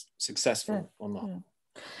pretty successful on that. Yeah.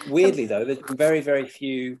 Weirdly, though, there's been very, very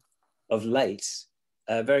few of late.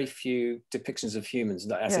 Very few depictions of humans,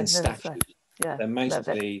 as in statues. Yeah. They're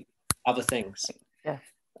mostly other things. Yeah.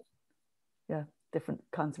 Yeah. Different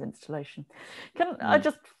kinds of installation. Can I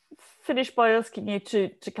just finish by asking you to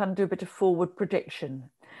kind of do a bit of forward prediction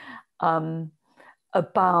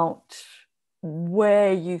about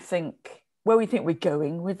where we think we're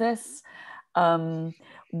going with this,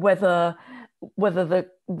 whether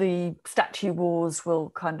the statue wars will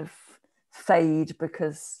kind of fade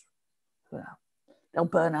because, well, they'll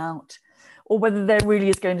burn out, or whether there really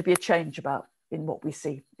is going to be a change in what we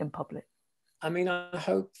see in public. I mean, I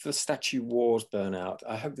hope the statue wars burn out.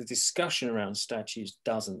 I hope the discussion around statues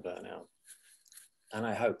doesn't burn out. And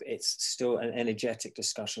I hope it's still an energetic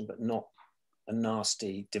discussion, but not a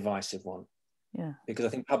nasty, divisive one. Yeah. Because I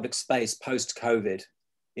think public space post-COVID,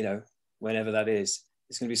 you know, whenever that is,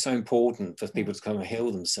 it's going to be so important for people to come and heal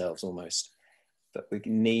themselves almost. But we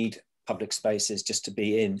need public spaces just to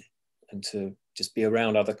be in and to just be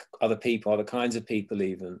around other people, other kinds of people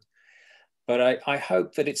even. But I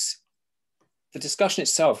hope that the discussion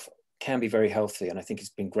itself can be very healthy, and I think it's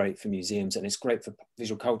been great for museums, and it's great for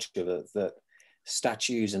visual culture that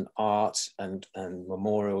statues and art and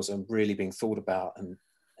memorials are really being thought about and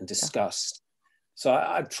discussed. So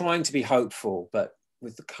I'm trying to be hopeful, but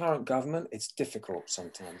with the current government, it's difficult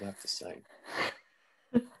sometimes, I have to say.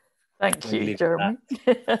 Thank you, Jeremy.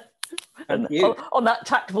 Thank you. On that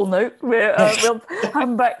tactful note, we'll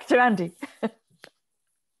hand back to Andy.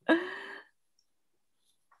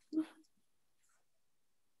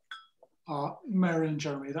 Mary and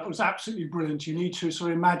Jeremy, that was absolutely brilliant. You need to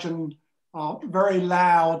sort of imagine very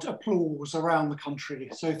loud applause around the country.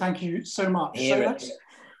 So thank you so much. Yeah,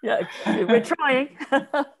 we're trying.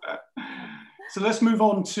 So let's move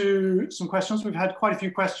on to some questions. We've had quite a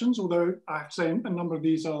few questions, although I have to say a number of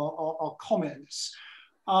these are comments.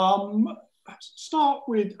 Start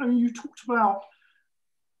with, I mean, you talked about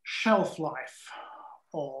shelf life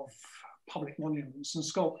of public monuments and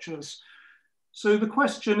sculptures. So the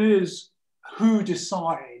question is, who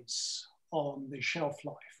decides on the shelf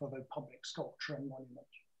life of a public sculpture and monument?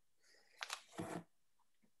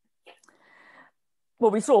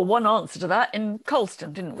 Well, we saw one answer to that in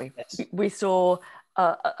Colston, didn't we? Yes. We saw,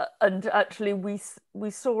 and actually we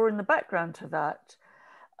saw in the background to that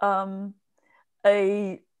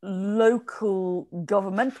a local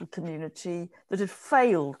governmental community that had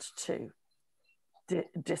failed to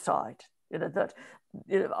decide. You know, that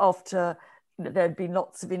after there had been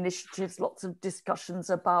lots of initiatives, lots of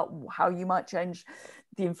discussions about how you might change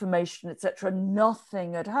the information, etc.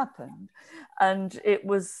 Nothing had happened, and it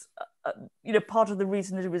was, part of the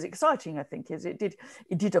reason that it was exciting, I think, is it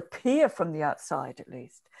did appear from the outside, at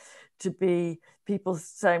least, to be people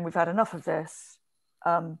saying, "We've had enough of this,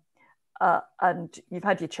 and you've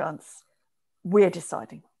had your chance. We're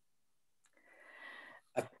deciding."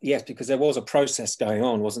 Yes, because there was a process going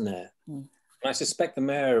on, wasn't there? And I suspect the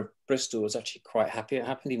mayor of Bristol was actually quite happy it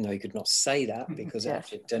happened, even though he could not say that, because it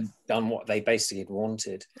actually done what they basically had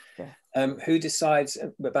wanted. Who decides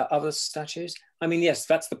about other statues? I mean, yes,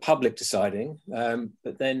 that's the public deciding,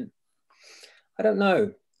 but then, I don't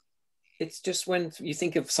know. It's just when you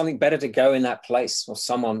think of something better to go in that place, or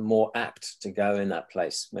someone more apt to go in that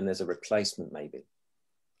place, when there's a replacement, maybe.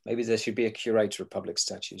 Maybe there should be a curator of public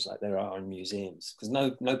statues like there are in museums, because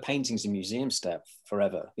no paintings in museums stay up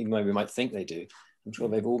forever, even though we might think they do. I'm sure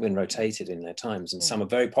they've all been rotated in their times, and some are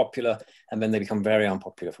very popular, and then they become very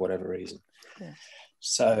unpopular for whatever reason.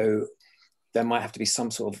 So there might have to be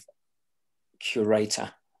some sort of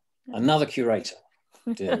curator, another curator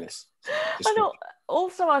doing this.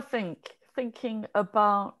 Also, I think thinking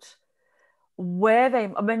about where they,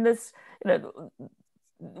 I mean, there's, you know,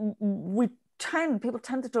 people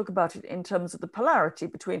tend to talk about it in terms of the polarity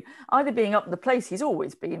between either being up in the place he's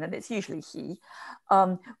always been, and it's usually he,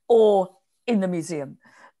 or in the museum.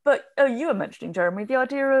 But you were mentioning, Jeremy, the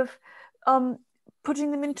idea of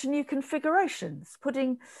putting them into new configurations,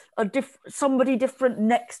 putting somebody different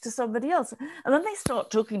next to somebody else. And then they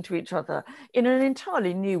start talking to each other in an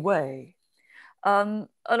entirely new way. And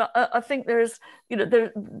I think there's, you know,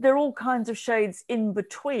 there are all kinds of shades in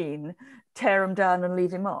between tear him down and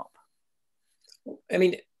leave him up. I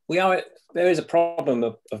mean, there is a problem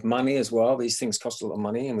of money as well. These things cost a lot of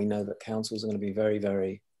money, and we know that councils are going to be very,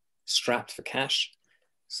 very strapped for cash.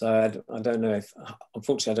 So I don't know if,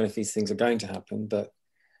 unfortunately, I don't know if these things are going to happen, but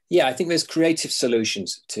yeah, I think there's creative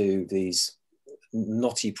solutions to these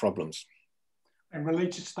knotty problems. And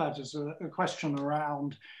related to that is a question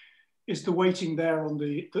around, is the weighting there on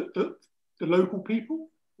the local people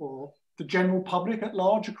or the general public at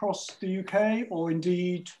large across the UK, or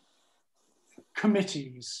indeed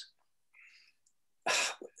committees?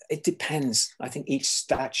 It depends. I think each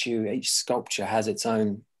statue, each sculpture has its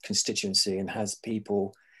own constituency and has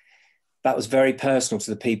people. That was very personal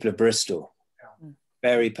to the people of Bristol,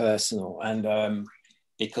 very personal. And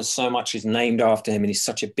because so much is named after him, and he's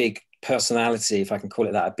such a big personality, if I can call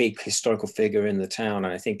it that, a big historical figure in the town.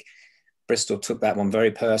 And I think Bristol took that one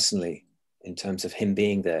very personally in terms of him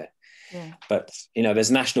being there. Yeah. But, you know,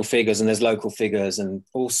 there's national figures and there's local figures and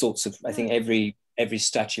all sorts of, I think every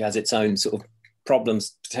statue has its own sort of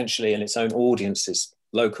problems potentially and its own audiences,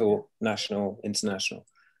 local, national, international.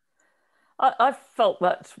 I felt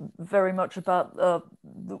that very much about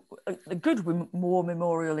the Good War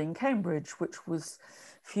Memorial in Cambridge, which was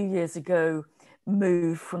a few years ago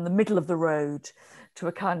moved from the middle of the road to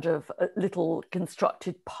a kind of a little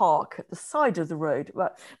constructed park at the side of the road,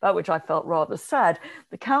 about which I felt rather sad.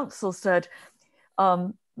 The council said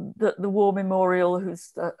that the War Memorial,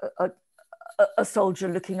 who's a soldier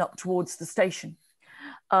looking up towards the station,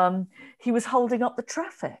 he was holding up the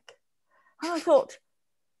traffic. And I thought,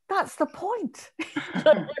 that's the point.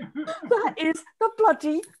 That is the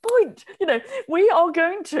bloody point. You know, we are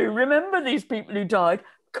going to remember these people who died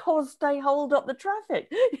because they hold up the traffic.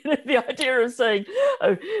 You know, the idea of saying,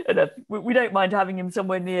 oh, you know, we don't mind having him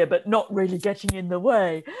somewhere near, but not really getting in the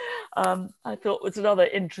way, I thought was another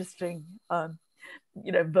interesting,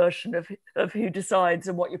 you know, version of who decides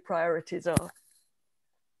and what your priorities are.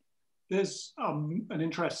 There's an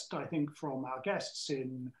interest, I think, from our guests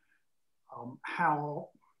in how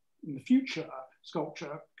in the future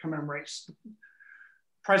sculpture commemorates the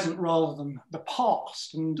present rather than the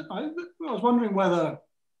past. And I was wondering whether,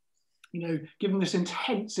 you know, given this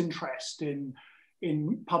intense interest in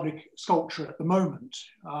public sculpture at the moment,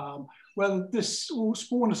 whether this will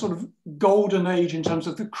spawn a sort of golden age in terms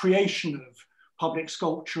of the creation of public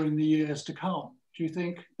sculpture in the years to come. Do you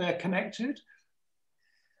think they're connected?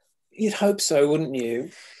 You'd hope so, wouldn't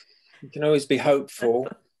you? You can always be hopeful.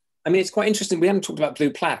 I mean, it's quite interesting. We haven't talked about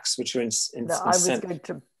blue plaques, which are in no, I was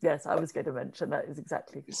going to mention that is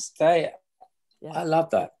exactly. I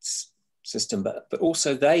love that system, but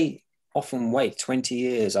also they often wait 20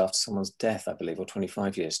 years after someone's death, I believe, or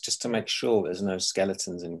 25 years, just to make sure there's no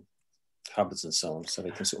skeletons in cupboards and so on, so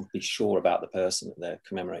they can sort of be sure about the person that they're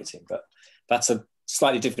commemorating. But that's a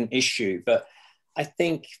slightly different issue. But I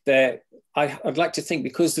think that I'd like to think,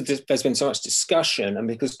 because there's been so much discussion and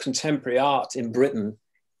because contemporary art in Britain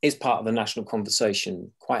is part of the national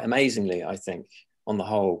conversation quite amazingly, I think, on the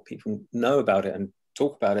whole. People know about it and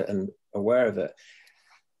talk about it and are aware of it.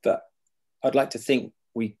 But I'd like to think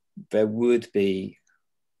there would be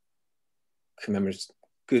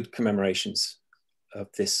good commemorations of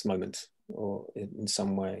this moment, or in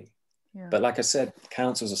some way. Yeah. But like I said,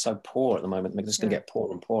 councils are so poor at the moment. They're just going to get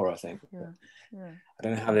poorer and poorer, I think. I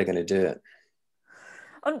don't know how they're going to do it.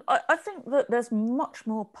 And I think that there's much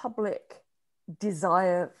more public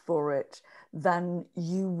desire for it than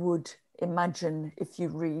you would imagine if you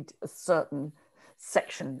read a certain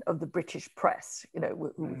section of the British press, you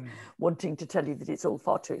know, wanting to tell you that it's all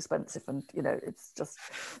far too expensive and, you know, it's just,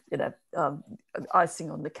 you know,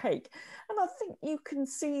 icing on the cake. And I think you can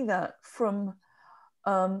see that from,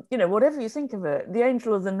 you know, whatever you think of it, the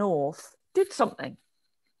Angel of the North did something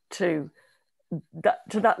to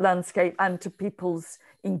that landscape and to people's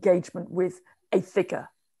engagement with a figure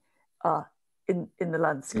in the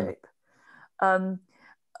landscape. And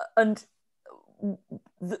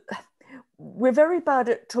we're very bad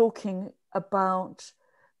at talking about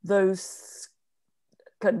those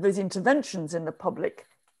interventions in the public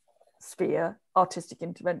sphere, artistic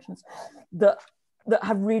interventions that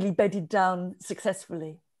have really bedded down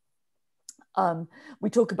successfully. We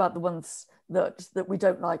talk about the ones that we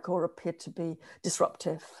don't like or appear to be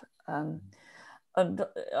disruptive, and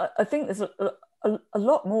I think there's a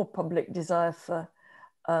lot more public desire for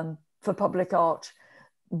public art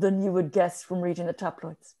than you would guess from reading the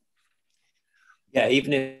tabloids. Yeah,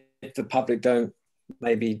 even if the public don't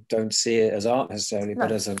see it as art necessarily,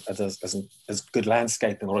 but as good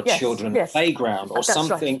landscaping or a children's playground or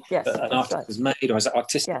something that an artist has made or as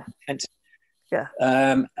artistic intent.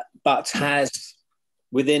 But has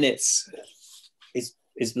within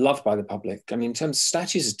is loved by the public. I mean, in terms of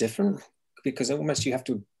statues is different because almost you have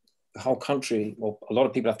to, the whole country or a lot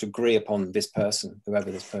of people have to agree upon this person,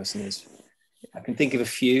 whoever this person is. I can think of a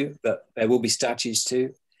few that there will be statues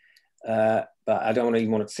to. But I don't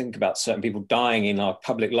even want to think about certain people dying in our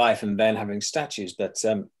public life and then having statues. But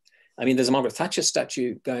I mean, there's a Margaret Thatcher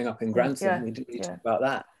statue going up in Grantham. We didn't talk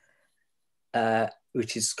about that,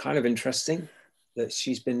 which is kind of interesting that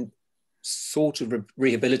she's been sort of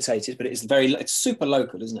rehabilitated, but it's super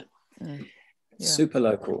local, isn't it? Super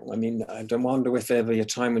local. I mean, I don't wonder if there ever a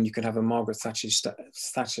time when you could have a Margaret Thatcher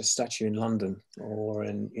statue in London or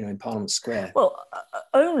in Parliament Square. Well,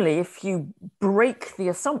 only if you break the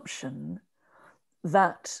assumption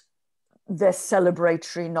that they're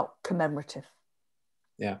celebratory, not commemorative.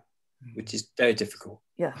 Yeah, which is very difficult.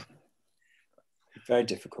 Yeah, very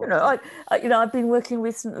difficult. I've been working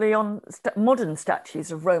recently on modern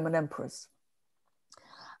statues of Roman emperors.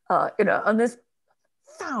 And there's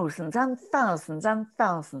thousands and thousands and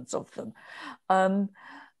thousands of them. And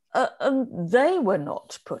they were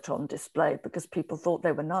not put on display because people thought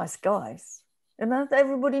they were nice guys.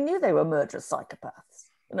 Everybody knew they were murderous psychopaths.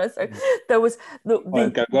 So there was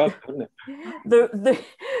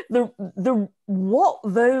what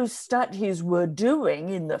those statues were doing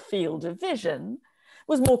in the field of vision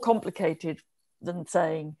was more complicated than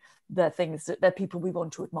saying they're people we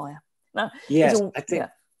want to admire. Now, I think.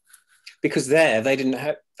 Because they didn't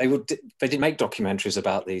make documentaries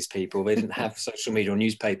about these people. They didn't have social media or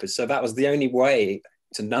newspapers. So that was the only way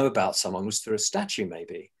to know about someone was through a statue,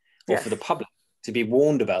 maybe, or for the public to be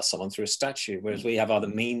warned about someone through a statue, whereas we have other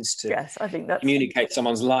means to communicate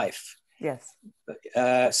someone's life. Yes.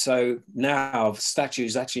 So now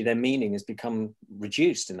statues, actually their meaning has become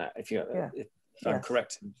reduced in that, if I'm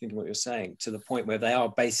correct in thinking what you're saying, to the point where they are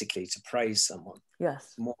basically to praise someone.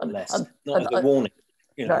 Yes. More or less, not as a warning.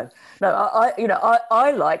 No.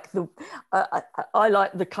 I like the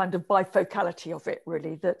kind of bifocality of it,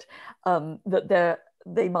 really, that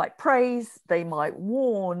they might praise, they might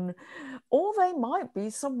warn, or they might be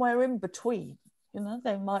somewhere in between.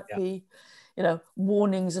 They might be,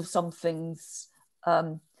 warnings of some things,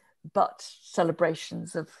 but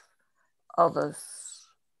celebrations of others.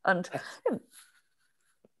 And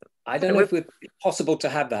I don't know if it's possible to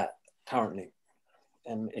have that currently.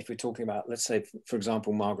 If we're talking about, let's say, for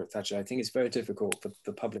example, Margaret Thatcher, I think it's very difficult for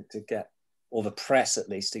the public to get, or the press at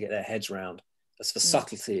least, to get their heads around the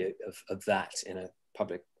subtlety of that in a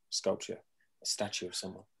public sculpture, a statue of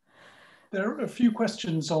someone. There are a few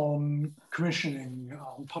questions on commissioning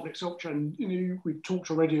public sculpture, and we've talked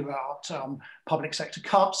already about public sector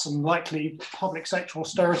cuts and likely public sector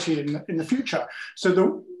austerity in the future.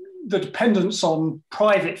 So the dependence on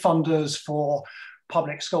private funders for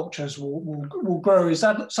public sculptures will grow. Is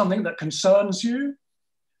that something that concerns you?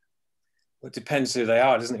 Well, it depends who they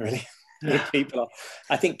are, doesn't it, really? Who people are.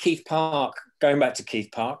 I think Keith Park, going back to Keith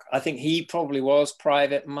Park, I think he probably was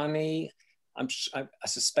private money. I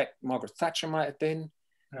suspect Margaret Thatcher might have been.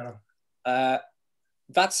 Yeah.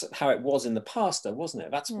 That's how it was in the past, though, wasn't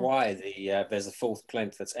it? That's why there's a fourth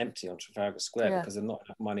plinth that's empty on Trafalgar Square, because not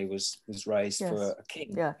enough money was raised for a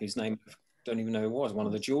king whose name I don't even know who it was, one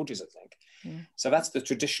of the Georges, I think. So that's the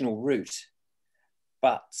traditional route,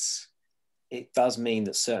 but it does mean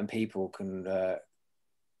that certain people can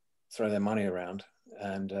throw their money around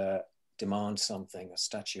and demand something, a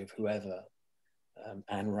statue of whoever,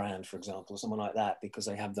 Ayn Rand, for example, or someone like that, because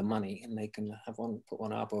they have the money and they can have one, put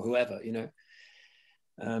one up, or whoever, you know.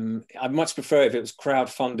 I'd much prefer if it was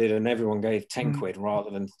crowd-funded and everyone gave 10 quid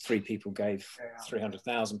rather than 3 people gave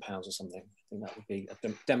 £300,000 or something. I think that would be a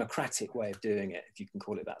democratic way of doing it, if you can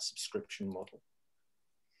call it that subscription model.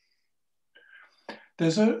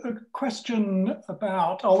 There's a question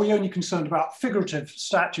about, are we only concerned about figurative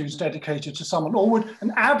statues dedicated to someone, or would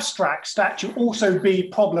an abstract statue also be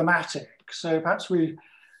problematic? So perhaps we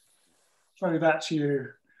throw that to you.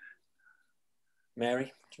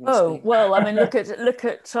 Mary? Oh, well, I mean, look at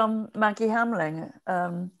Maggie Hamling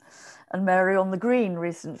and Mary on the Green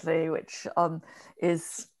recently, which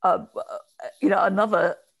is, you know,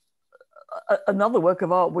 another work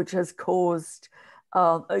of art which has caused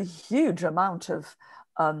a huge amount of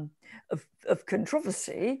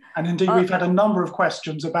controversy. And indeed, we've had a number of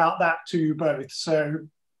questions about that to you both. So,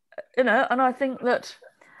 you know, and I think that,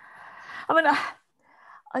 I mean,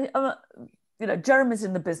 I'm you know, Jeremy's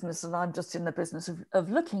in the business and I'm just in the business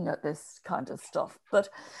of looking at this kind of stuff. But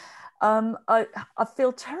I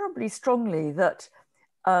feel terribly strongly that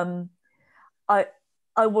I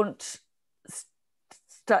want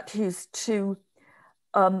statues to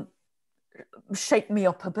shake me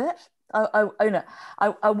up a bit.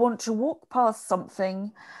 I want to walk past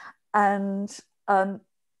something and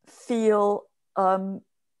feel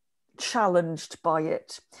challenged by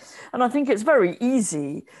it. And I think it's very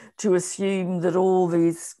easy to assume that all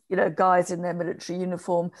these, you know, guys in their military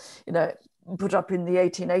uniform, you know, put up in the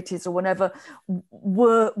 1880s or whenever,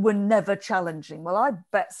 were never challenging. Well, I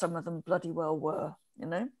bet some of them bloody well were, you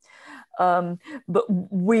know. But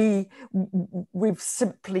we've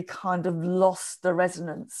simply kind of lost the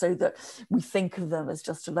resonance, so that we think of them as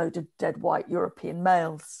just a load of dead white European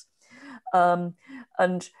males. And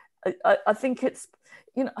I think it's,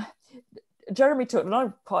 you know, Jeremy talked, and I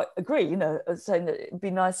quite agree, you know, saying that it'd be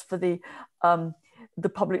nice for the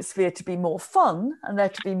public sphere to be more fun and there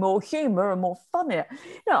to be more humour and more fun in it.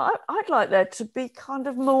 You know, I'd like there to be kind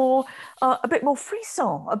of more, a bit more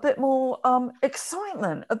frisson, a bit more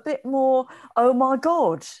excitement, a bit more, oh my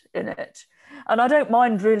God, in it. And I don't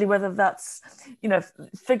mind really whether that's, you know,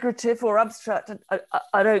 figurative or abstract.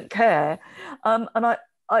 I don't care. And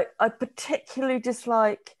I particularly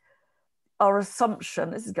dislike our assumption,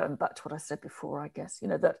 this is going back to what I said before, I guess, you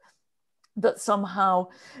know, that somehow,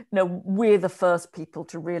 you know, we're the first people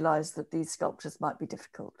to realise that these sculptures might be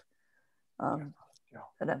difficult. You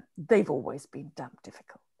know, they've always been damn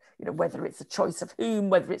difficult, you know, whether it's a choice of whom,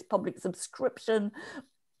 whether it's public subscription,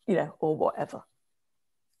 you know, or whatever.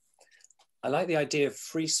 I like the idea of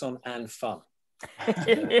frisson and fun.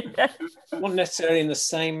 Not necessarily in the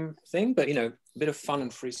same thing, but, you know, a bit of fun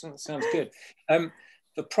and frisson, sounds good.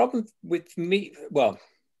 The problem with me, well,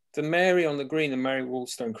 the Mary on the Green, the Mary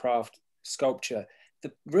Wollstonecraft sculpture,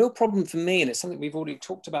 the real problem for me, and it's something we've already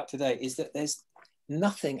talked about today, is that there's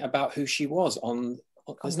nothing about who she was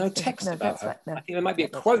there's no text about her. Right, no. I think there might be a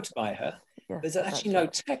quote by her. Yeah, there's actually no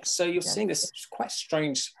text. So you're seeing this quite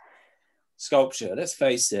strange sculpture. Let's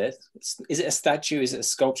face it. Is it a statue? Is it a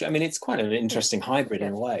sculpture? I mean, it's quite an interesting hybrid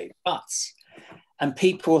in a way, and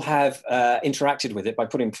people have interacted with it by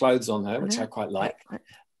putting clothes on her, which I quite like.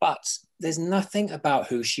 But there's nothing about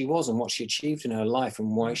who she was and what she achieved in her life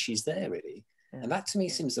and why she's there, really. And that to me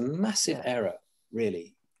seems a massive error,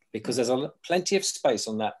 really, because there's plenty of space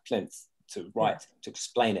on that plinth to write, to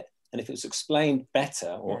explain it. And if it was explained better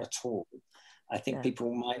or at all, I think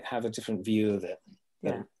people might have a different view of it.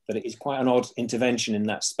 But it is quite an odd intervention in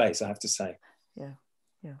that space, I have to say. Yeah.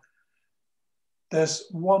 There's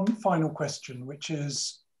one final question, which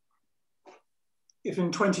is, if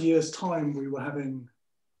in 20 years' time we were having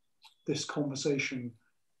this conversation,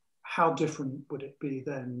 how different would it be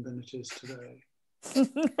then than it is today?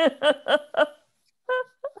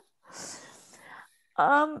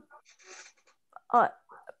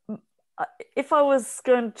 If I was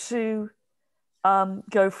going to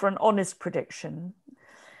go for an honest prediction,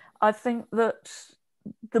 I think that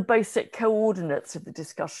the basic coordinates of the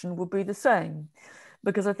discussion would be the same,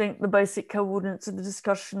 because I think the basic coordinates of the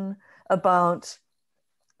discussion about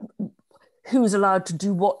who's allowed to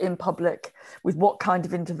do what in public with what kind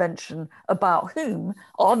of intervention about whom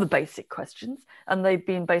are the basic questions, and they've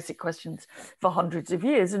been basic questions for hundreds of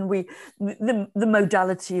years, and the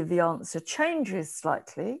modality of the answer changes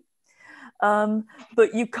slightly,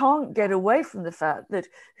 but you can't get away from the fact that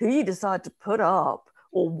who you decide to put up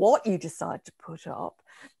or what you decide to put up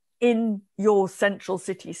in your central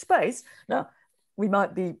city space. Now, we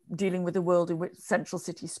might be dealing with a world in which central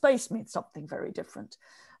city space means something very different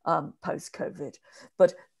post-COVID.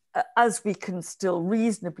 But as we can still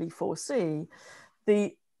reasonably foresee,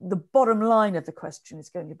 the the bottom line of the question is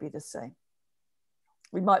going to be the same.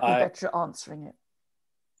 We might be better at answering it.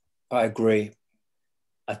 I agree.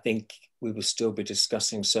 I think we will still be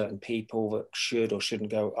discussing certain people that should or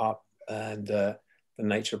shouldn't go up, and the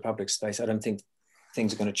nature of public space. I don't think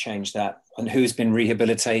things are going to change that, and who's been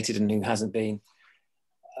rehabilitated and who hasn't been.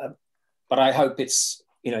 But I hope it's,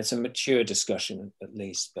 you know, it's a mature discussion at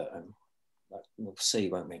least, but we'll see,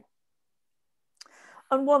 won't we?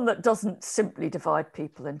 And one that doesn't simply divide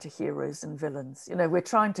people into heroes and villains. You know, we're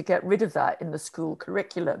trying to get rid of that in the school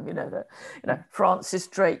curriculum. You know, that Francis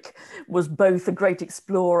Drake was both a great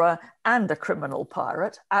explorer and a criminal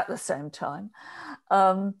pirate at the same time,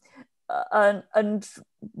 and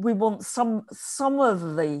we want some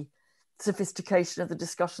of the sophistication of the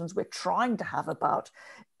discussions we're trying to have about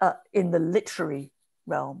in the literary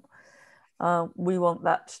realm. We want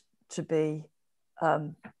that to be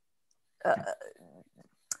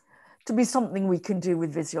something we can do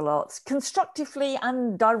with visual arts constructively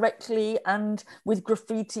and directly and with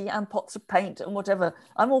graffiti and pots of paint and whatever.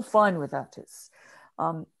 I'm all fine with that. It's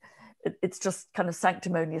just kind of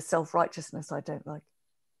sanctimonious self-righteousness I don't like.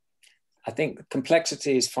 I think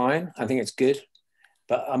complexity is fine. I think it's good,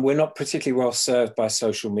 but we're not particularly well served by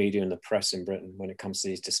social media and the press in Britain when it comes to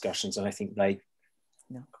these discussions. And I think they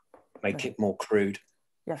make it more crude,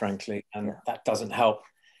 frankly, and that doesn't help,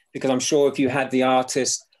 because I'm sure if you had the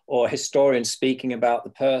artist or historian speaking about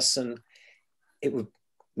the person, it would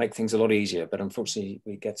make things a lot easier. But unfortunately,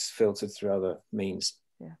 it gets filtered through other means.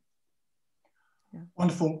 Yeah.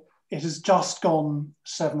 Wonderful. It has just gone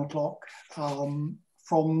 7 o'clock.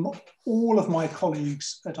 From all of my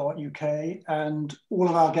colleagues at Art UK and all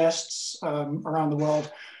of our guests around the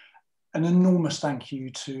world, an enormous thank you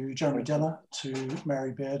to Jeremy Diller, to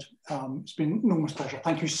Mary Beard. It's been an enormous pleasure.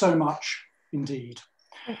 Thank you so much indeed.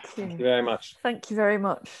 Thank you. Thank you very much. Thank you very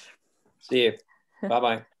much. See you.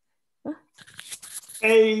 Bye-bye.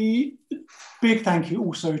 A big thank you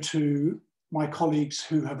also to my colleagues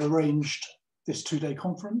who have arranged this 2-day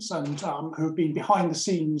conference and who have been behind the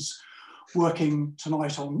scenes working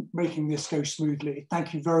tonight on making this go smoothly.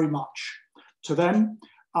 Thank you very much to them.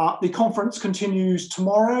 The conference continues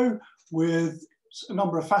tomorrow with a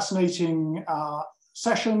number of fascinating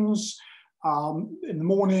sessions in the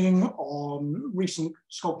morning on recent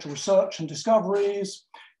sculptural research and discoveries,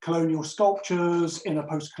 colonial sculptures in a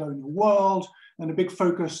post-colonial world, and a big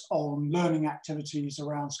focus on learning activities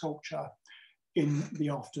around sculpture in the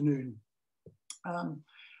afternoon. And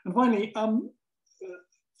finally, a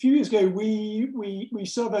few years ago, we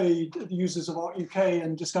surveyed the users of Art UK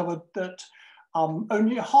and discovered that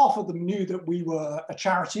only half of them knew that we were a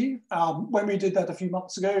charity. When we did that a few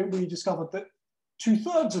months ago, we discovered that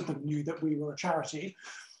 2/3 of them knew that we were a charity.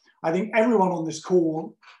 I think everyone on this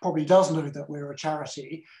call probably does know that we're a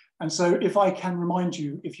charity. And so if I can remind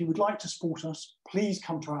you, if you would like to support us, please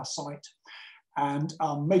come to our site and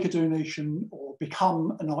make a donation or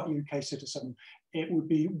become an Art UK citizen. It would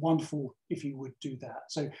be wonderful if you would do that.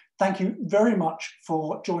 So thank you very much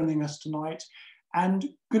for joining us tonight, and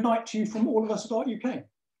good night to you from all of us at Art UK.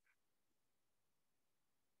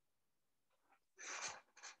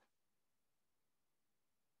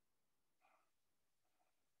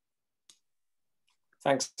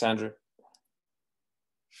 Thanks, Andrew.